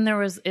 and then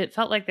it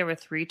felt like there were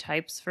 3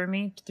 types for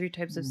me, 3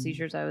 types of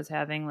seizures I was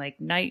having, like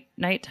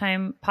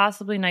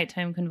possibly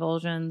nighttime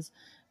convulsions,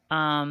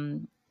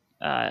 starting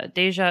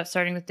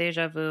with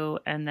deja vu,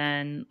 and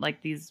then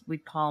like these,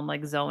 we'd call them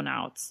like zone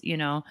outs, you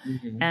know.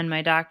 And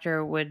my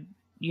doctor would,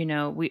 you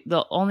know,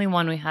 the only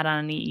one we had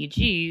on an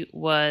EEG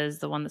was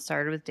the one that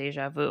started with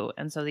deja vu.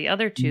 And so the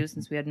other 2,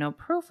 since we had no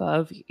proof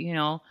of, you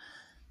know,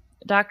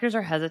 doctors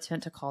are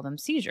hesitant to call them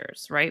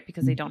seizures, right?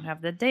 Because they don't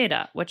have the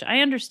data, which I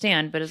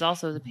understand, but as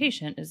also as a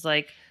patient is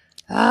like,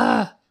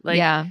 I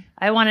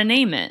want to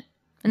name it.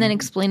 And then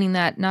explaining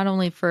that not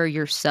only for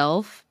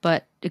yourself,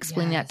 but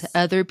explaining that to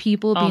other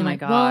people, being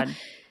like, well,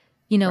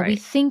 you know, we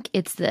think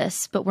it's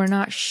this, but we're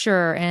not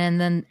sure. And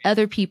then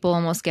other people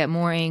almost get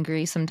more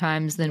angry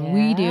sometimes than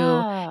we do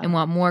and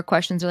want more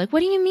questions. They're like,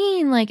 what do you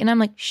mean? Like, and I'm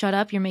like, shut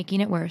up. You're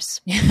making it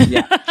worse.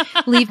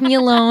 Leave me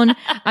alone.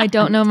 I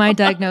don't know my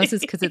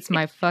diagnosis because it's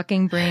my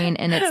fucking brain,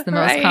 and it's the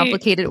most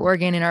complicated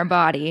organ in our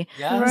body.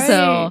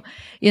 So,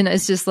 you know,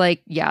 it's just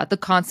like, the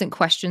constant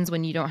questions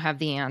when you don't have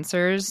the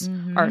answers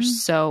are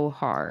so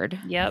hard.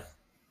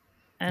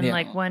 And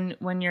like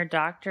when your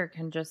doctor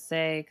can just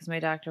say, because my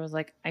doctor was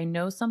like, I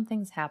know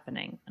something's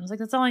happening. I was like,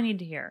 that's all I need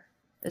to hear,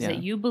 is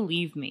that you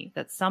believe me,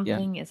 that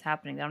something is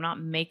happening, that I'm not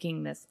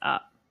making this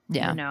up.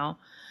 You know,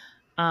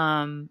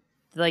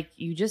 like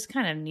you just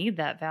kind of need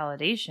that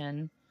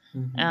validation,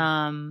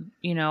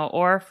 you know,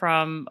 or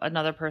from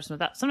another person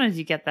without. Sometimes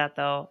you get that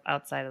though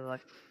outside of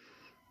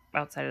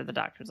the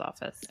doctor's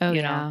office.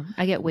 You know?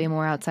 I get way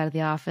more outside of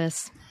the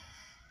office.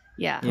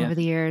 Over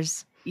the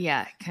years.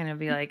 Kind of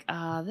be like,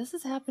 this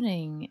is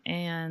happening.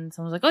 And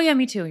someone's like, oh yeah,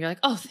 me too. And you're like,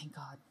 oh, thank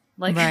God.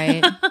 Like,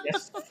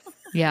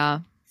 Yeah.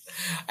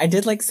 I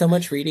did like so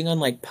much reading on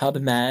like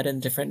PubMed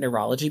and different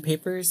neurology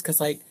papers, because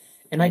like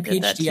In my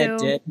did that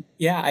PhD,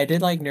 too. I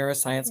did like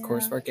neuroscience Yeah.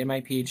 coursework in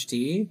my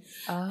PhD.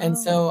 And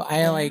Oh, so I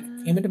yeah. like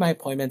came into my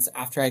appointments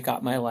after I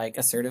got my like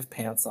assertive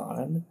pants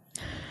on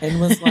and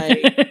was like,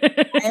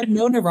 I am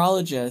no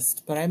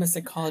neurologist, but I'm a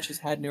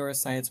psychologist who had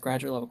neuroscience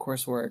graduate level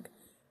coursework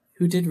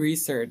who did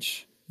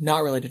research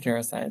not related to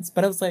neuroscience.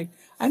 But I was like,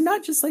 I'm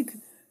not just like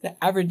the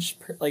average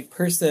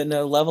person,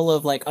 a level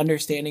of like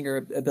understanding or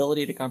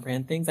ability to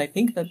comprehend things. I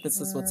think that this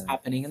is what's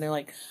happening. And they're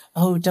like,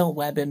 oh, don't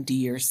WebMD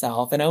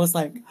yourself. And I was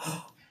like,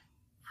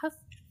 How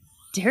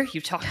dare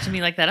you talk to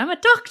me like that? I'm a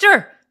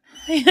doctor.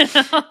 You know?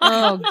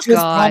 Oh it was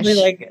probably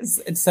gosh.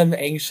 like some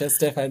anxious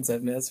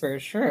defensiveness for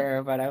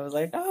sure. But I was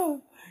like,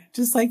 oh,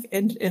 just like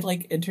it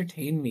like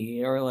entertained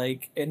me or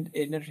like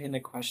entertain the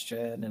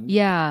question. And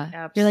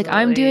Yeah. You're like,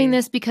 I'm doing Absolutely.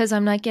 this because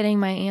I'm not getting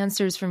my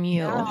answers from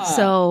you. yeah,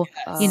 So,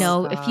 you yes.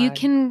 Oh know, if you God.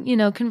 can, you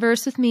know,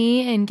 converse with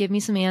me and give me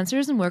some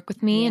answers and work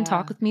with me and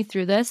talk Yeah. with me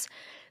through this,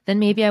 then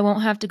maybe I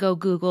won't have to go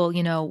Google,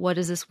 you know, what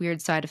is this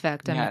weird side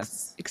effect I'm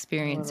Yes.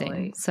 experiencing.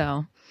 Totally.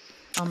 So,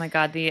 Oh my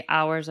God, the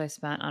hours I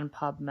spent on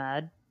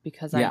PubMed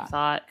because I Yeah.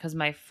 thought, because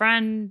my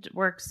friend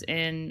works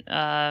in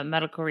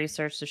medical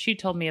research, so she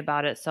told me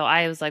about it. So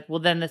I was like, well,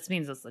 then this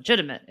means it's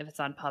legitimate if it's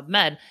on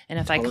PubMed. And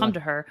if I Totally. come to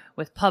her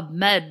with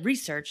PubMed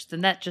research,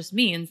 then that just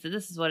means that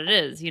this is what it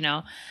is, you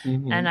know?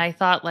 Mhm. And I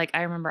thought, like,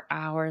 I remember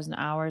hours and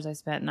hours I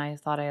spent, and I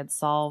thought I had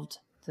solved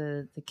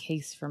the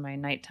case for my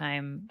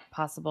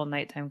possible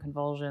nighttime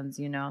convulsions,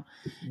 you know?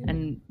 Yeah.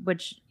 And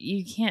which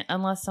you can't,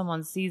 unless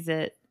someone sees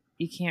it,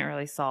 you can't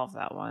really solve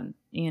that one,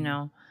 you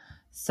know?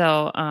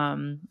 So,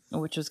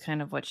 which was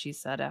kind of what she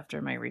said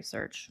after my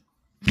research.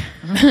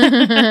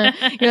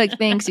 you're like,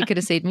 thanks, you could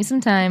have saved me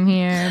some time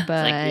here, It's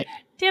but like,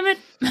 damn it.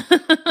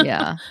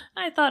 yeah.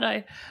 I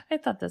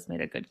thought this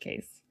made a good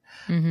case.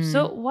 Mhm.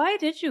 So why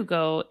did you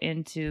go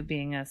into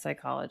being a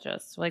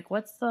psychologist? Like,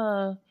 what's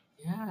the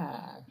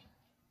Yeah.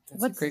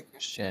 That's What's a great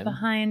question.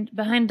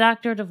 behind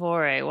Dr.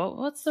 DeVore?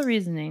 What's the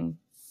reasoning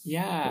that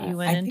Yeah. you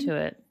went I into think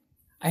it?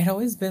 I'd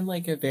always been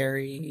like a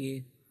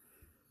very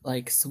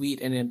like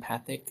sweet and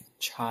empathic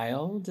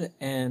child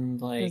and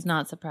Does like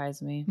not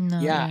surprise me. No,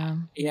 yeah,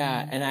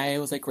 yeah. and I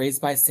was like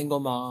raised by a single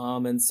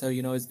mom, and so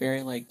I was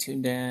very like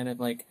tuned in of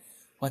like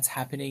what's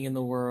happening in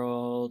the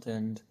world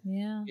and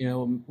Yeah.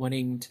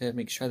 wanting to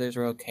make sure others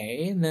are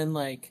okay. And then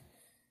like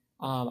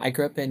I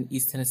grew up in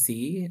East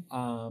Tennessee,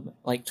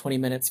 like 20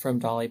 minutes from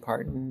Dolly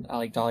Parton,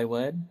 like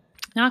Dollywood,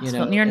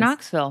 Knoxville, near and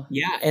Knoxville.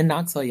 yeah, in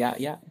Knoxville,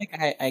 yeah.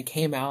 Like I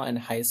came out in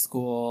high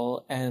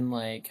school and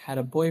like had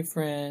a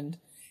boyfriend.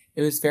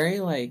 It was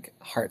very like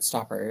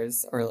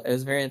Heartstoppers, or it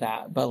was very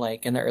that, but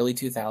like in the early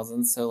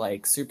 2000s. So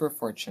like super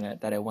fortunate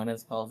that it went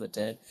as well as it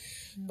did.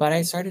 But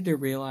I started to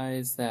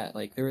realize that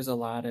like there was a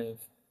lot of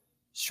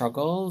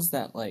struggles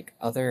that like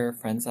other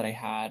friends that I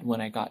had when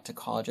I got to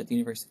college at the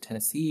University of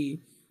Tennessee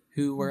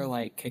who were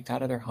like kicked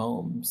out of their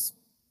homes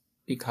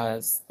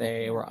because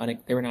they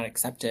were not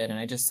accepted. And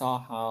I just saw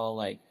how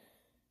like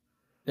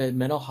the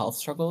mental health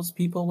struggles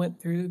people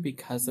went through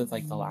because of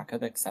like the lack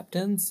of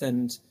acceptance.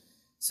 And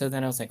so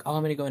then I was like, oh,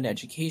 I'm going to go into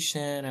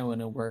education. I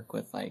want to work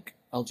with like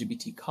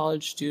LGBT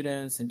college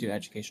students and do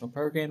educational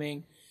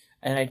programming.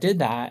 And I did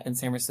that in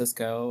San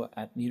Francisco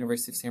at the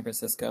University of San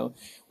Francisco,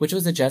 which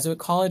was a Jesuit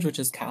college, which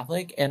is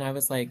Catholic. And I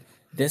was like,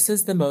 this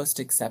is the most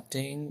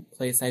accepting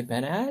place I've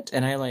been at.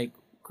 And I like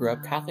grew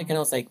up Catholic, and I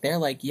was like, they're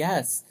like,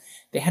 yes,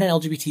 they had an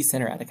LGBT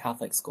center at a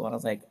Catholic school. And I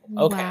was like,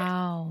 okay,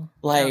 Wow.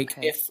 like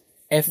Okay.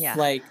 if Yeah.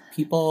 like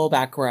people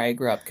back where I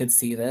grew up could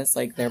see this,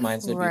 like their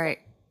minds would be blown.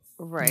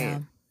 Right. Yeah.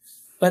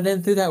 But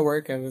then through that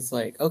work, I was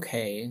like,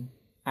 okay,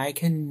 I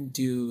can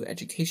do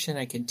education,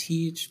 I can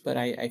teach, but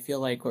I feel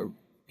like what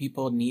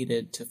people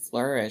needed to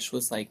flourish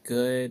was like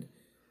good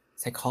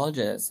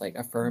psychologists, like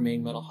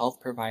affirming mental health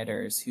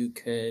providers who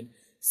could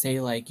say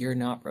like, you're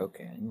not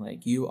broken,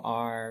 like you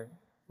are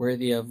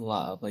worthy of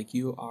love, like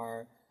you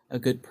are a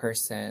good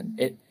person.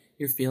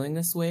 You're feeling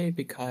this way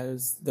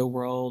because the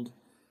world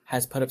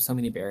has put up so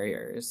many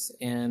barriers.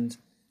 And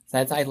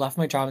so I left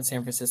my job in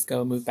San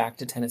Francisco, moved back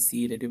to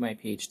Tennessee to do my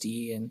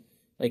PhD, and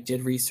like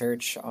did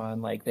research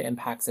on like the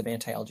impacts of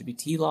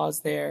anti-LGBT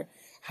laws there,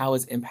 how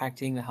it's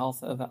impacting the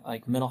health of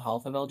like mental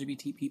health of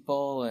LGBT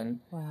people. And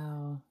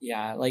Wow.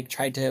 yeah, like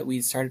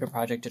we started a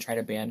project to try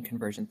to ban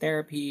conversion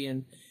therapy,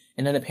 and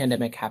then the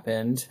pandemic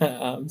happened.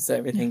 So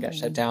everything got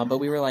shut down, but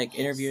we were like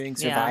interviewing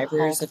survivors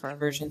halt of for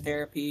conversion everything.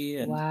 therapy.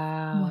 And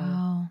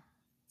Wow.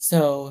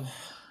 so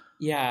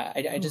yeah,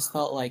 I just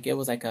felt like it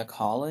was like a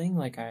calling.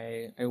 Like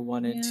I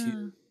wanted Yeah.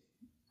 to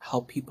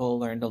help people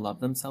learn to love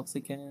themselves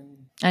again.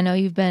 I know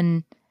you've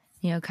been,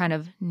 you know, kind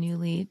of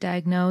newly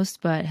diagnosed,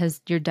 but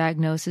has your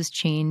diagnosis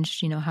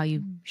changed, you know, how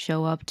you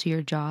show up to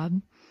your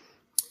job?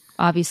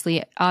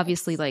 Obviously,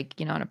 like,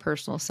 you know, on a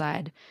personal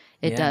side,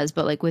 it Yeah. does,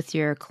 but like with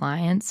your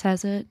clients,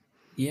 has it?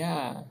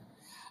 Yeah.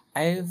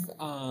 I've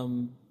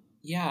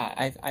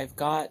I've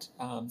got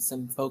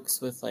some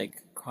folks with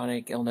like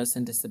chronic illness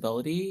and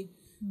disability,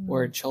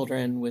 or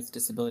children with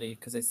disability,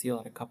 because I see a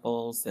lot of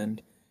couples,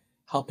 and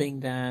helping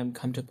them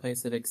come to a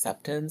place of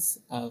acceptance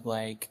of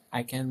like,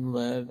 I can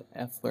live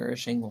a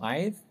flourishing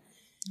life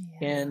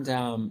Yeah.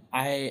 And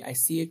I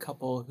see a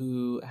couple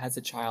who has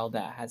a child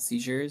that has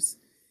seizures,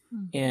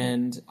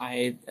 and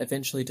I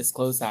eventually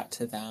disclosed that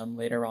to them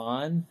later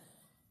on,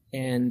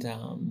 and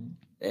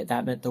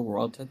that meant the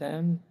world to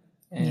them.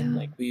 And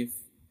like we've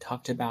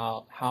talked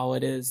about how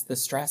it is the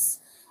stress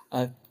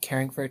of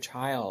caring for a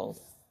child,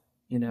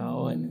 you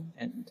know,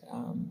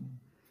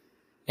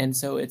 and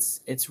so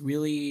it's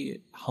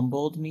really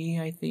humbled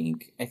me, I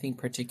think. I think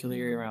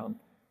particularly around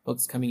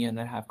folks coming in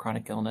that have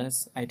chronic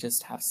illness, I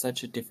just have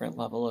such a different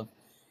level of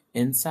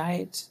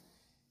insight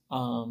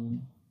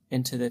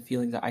into the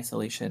feelings of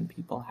isolation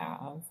people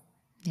have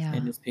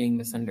and just being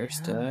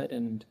misunderstood.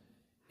 And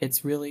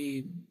it's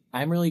really,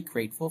 I'm really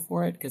grateful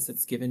for it because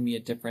it's given me a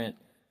different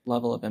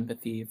level of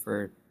empathy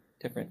for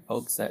different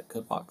folks that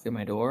could walk through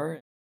my door.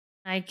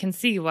 I can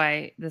see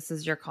why this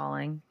is your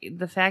calling.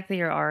 The fact that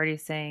you're already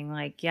saying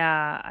like,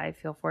 yeah, I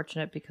feel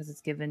fortunate because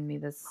it's given me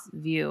this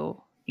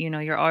view, you know,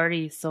 you're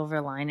already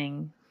silver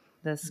lining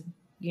this,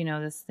 you know,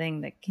 this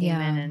thing that came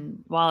in,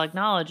 and while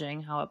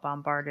acknowledging how it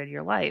bombarded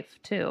your life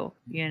too,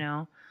 you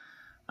know,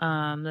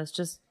 that's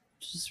just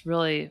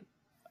really,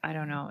 I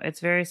don't know. It's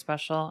very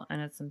special.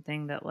 And it's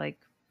something that like,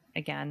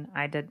 again,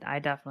 I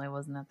definitely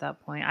wasn't at that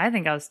point. I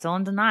think I was still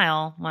in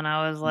denial when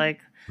I was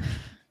like,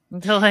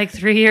 until like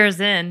 3 years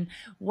in,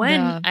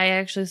 when I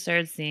actually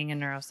started seeing a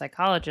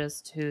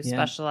neuropsychologist who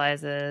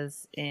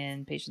specializes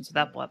in patients with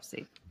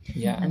epilepsy.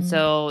 Yeah. And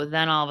so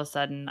then all of a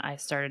sudden I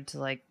started to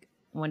like,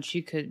 when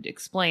she could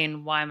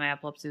explain why my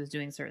epilepsy was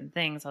doing certain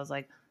things, I was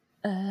like,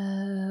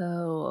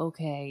 oh,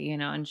 okay. You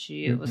know, and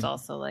she was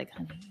also like,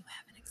 honey, you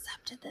haven't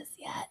accepted this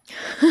yet.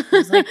 I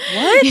was like,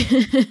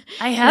 what?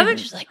 I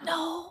haven't? She's like,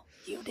 no,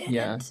 you didn't.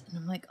 Yeah. And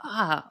I'm like,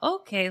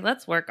 okay,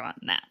 let's work on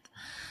that.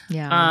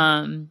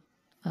 Yeah.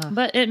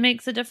 But it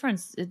makes a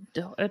difference. It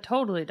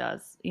totally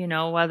does. You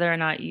know, whether or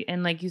not you,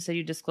 and like you said,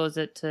 you disclose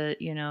it to,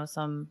 you know,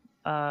 some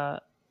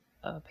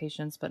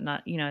patients, but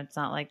not, you know, it's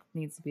not like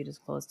needs to be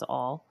disclosed to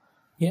all.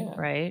 Yeah.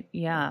 Right.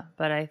 Yeah.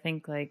 But I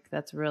think like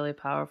that's really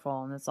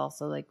powerful. And it's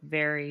also like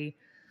very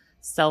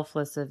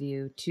selfless of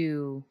you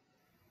to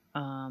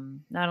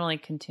not only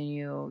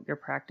continue your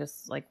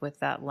practice like with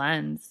that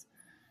lens,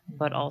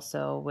 but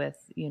also with,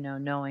 you know,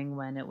 knowing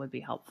when it would be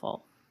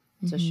helpful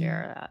to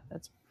share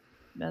that.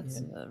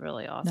 That's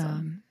really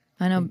awesome.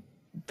 I know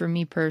for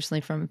me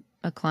personally, from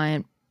a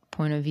client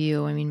point of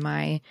view, I mean,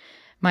 my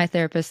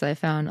therapist that I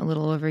found a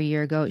little over a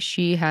year ago,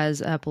 she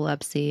has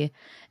epilepsy.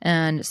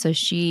 And so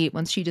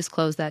once she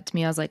disclosed that to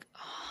me, I was like,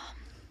 oh,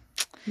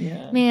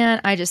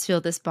 man, I just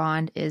feel this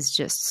bond is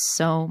just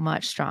so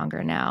much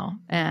stronger now.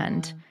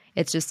 And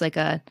it's just like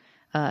a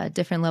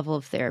different level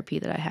of therapy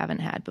that I haven't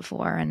had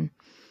before. And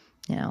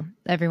you know,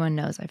 everyone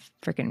knows I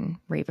freaking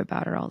rave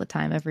about her all the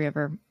time. Every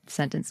other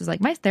sentence is like,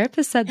 my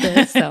therapist said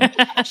this. So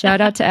shout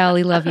out to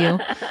Allie, love you.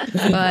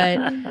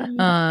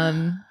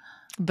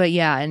 But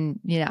yeah, and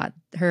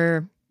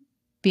her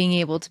being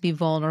able to be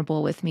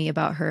vulnerable with me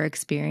about her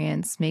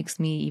experience makes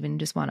me even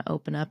just want to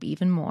open up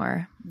even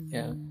more.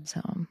 Yeah.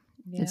 So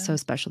it's so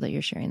special that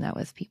you're sharing that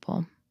with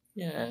people.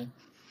 Yeah. And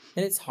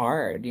it's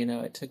hard, you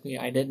know,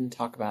 I didn't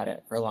talk about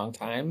it for a long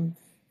time.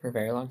 For a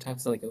very long time.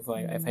 So like if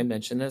I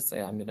mention this,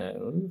 I'm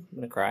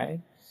gonna cry.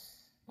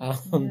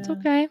 It's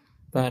okay.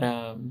 But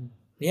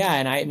yeah,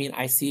 and I mean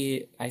I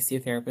see a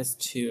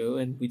therapist too,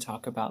 and we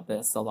talk about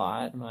this a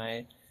lot,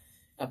 my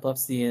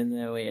epilepsy and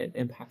the way it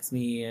impacts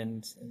me,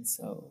 and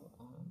so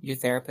your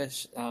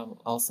therapist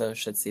also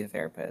should see a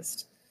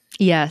therapist.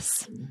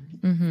 Yes.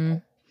 Mm-hmm.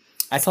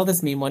 I saw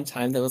this meme one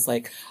time that was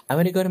like, I'm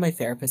going to go to my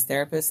therapist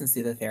and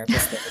see the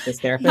therapist.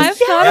 I've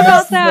thought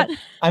about that.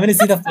 I'm going to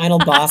see the final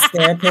boss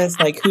therapist.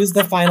 Like, who's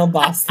the final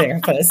boss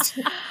therapist?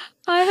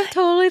 I have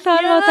totally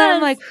thought about that.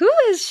 I'm like, who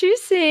is she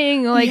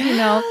seeing? Like, you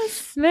know,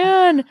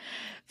 man.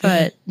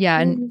 But yeah,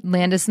 and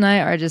Landis and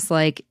I are just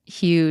like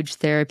huge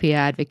therapy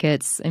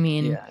advocates. I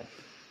mean,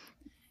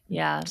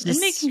 yeah. And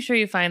making sure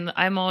you find,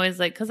 I'm always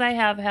like, because I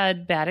have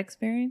had bad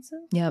experiences.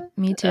 Yep,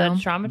 me too.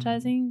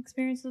 Traumatizing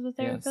experiences with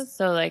therapists. Yes.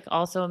 So like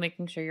also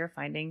making sure you're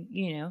finding,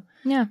 you know.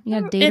 Yeah,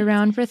 date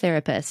around for a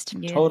therapist.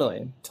 Yeah,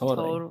 totally.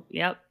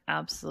 Yep,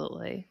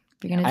 absolutely.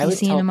 If you're going to be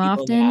seeing them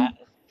often.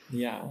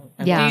 Yeah.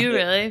 Do you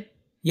really?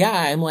 Yeah,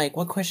 I'm like,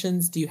 what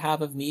questions do you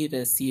have of me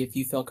to see if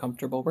you feel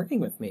comfortable working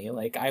with me?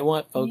 Like, I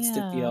want folks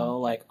to feel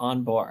like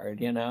on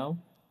board, you know?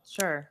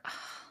 Sure.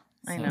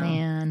 I know.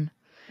 Man.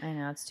 I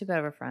know. It's too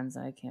bad we're friends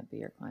and I can't be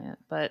your client,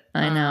 but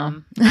I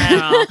know.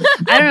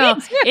 I don't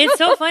know. It's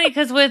so funny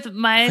because with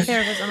my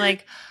therapist,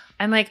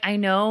 I'm like, I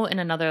know in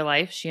another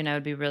life she and I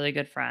would be really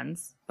good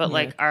friends, but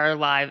like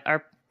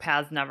our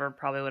paths never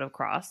probably would have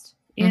crossed,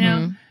 you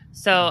know?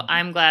 So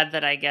I'm glad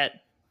that I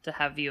get to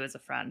have you as a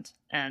friend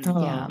and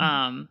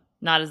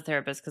not as a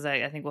therapist because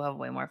I think we'll have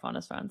way more fun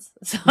as friends.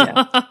 So.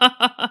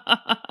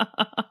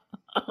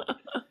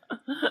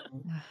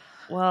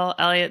 Well,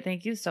 Elliott,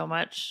 thank you so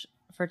much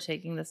for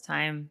taking this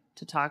time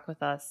to talk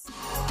with us.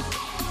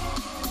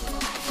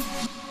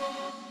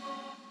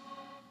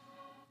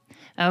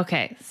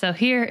 Okay, so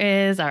here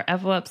is our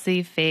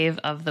epilepsy fave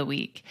of the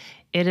week.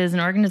 it is an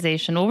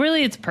organization. Well,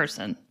 really, it's a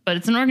person, but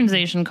it's an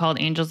organization called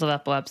Angels of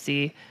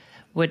Epilepsy,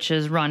 which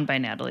is run by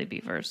Natalie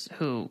Beavers,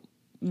 who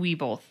we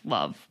both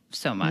love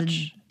so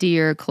much.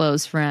 Dear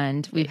close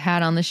friend we've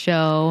had on the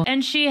show.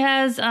 And she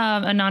has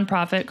a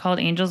nonprofit called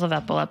Angels of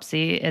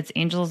Epilepsy. It's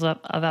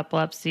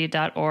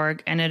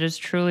angelsofepilepsy.org, and it is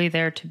truly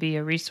there to be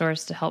a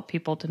resource to help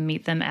people to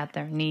meet them at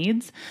their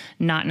needs,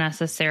 not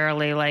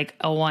necessarily like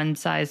a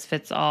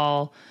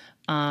one-size-fits-all,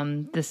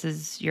 this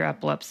is your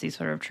epilepsy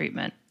sort of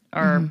treatment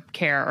or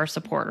care or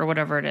support or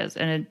whatever it is.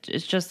 And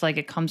it's just like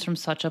it comes from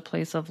such a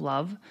place of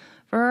love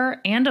for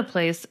her and a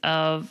place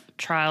of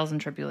trials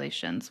and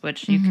tribulations,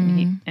 which you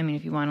can, I mean,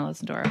 if you want to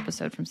listen to our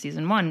episode from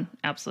season 1,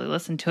 absolutely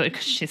listen to it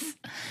because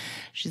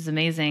she's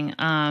amazing.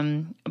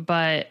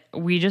 But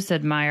we just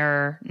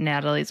admire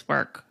Natalie's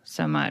work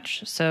so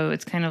much. So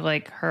it's kind of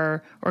like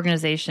her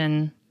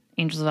organization,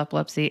 Angels of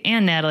Epilepsy,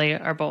 and Natalie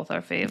are both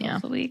our fave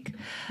of the week.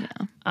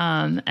 Yeah.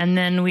 And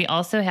then we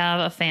also have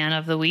a fan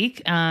of the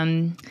week.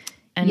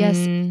 And yes,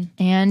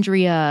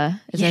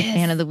 Andrea is our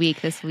fan of the week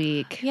this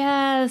week.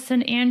 Yes,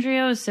 and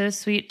Andrea was so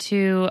sweet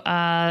to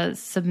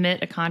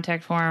submit a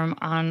contact form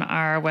on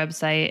our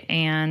website,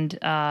 and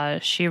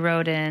she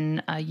wrote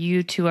in,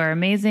 "You two are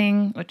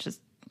amazing," which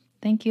is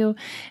thank you,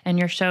 and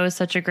your show is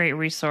such a great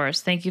resource.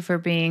 Thank you for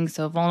being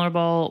so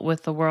vulnerable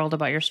with the world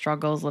about your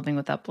struggles living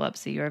with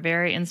epilepsy. You are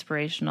very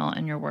inspirational,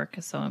 and your work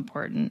is so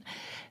important.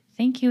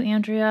 Thank you,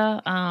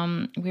 Andrea.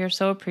 We are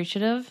so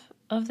appreciative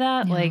of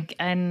that. Yeah. Like,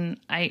 and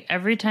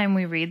every time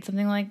we read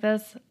something like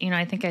this, you know,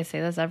 I think I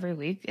say this every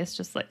week. It's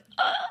just like,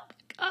 oh my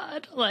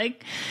God,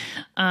 like,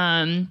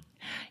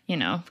 you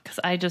know, because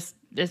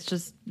it's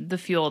just the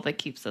fuel that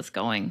keeps us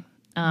going.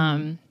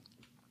 And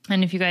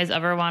if you guys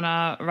ever want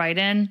to write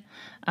in,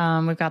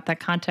 we've got that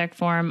contact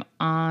form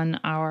on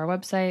our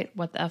website,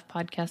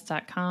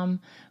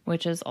 whatthefpodcast.com,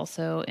 which is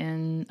also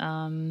in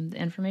the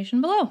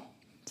information below.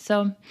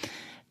 So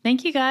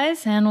thank you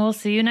guys, and we'll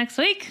see you next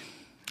week.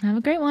 Have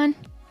a great one.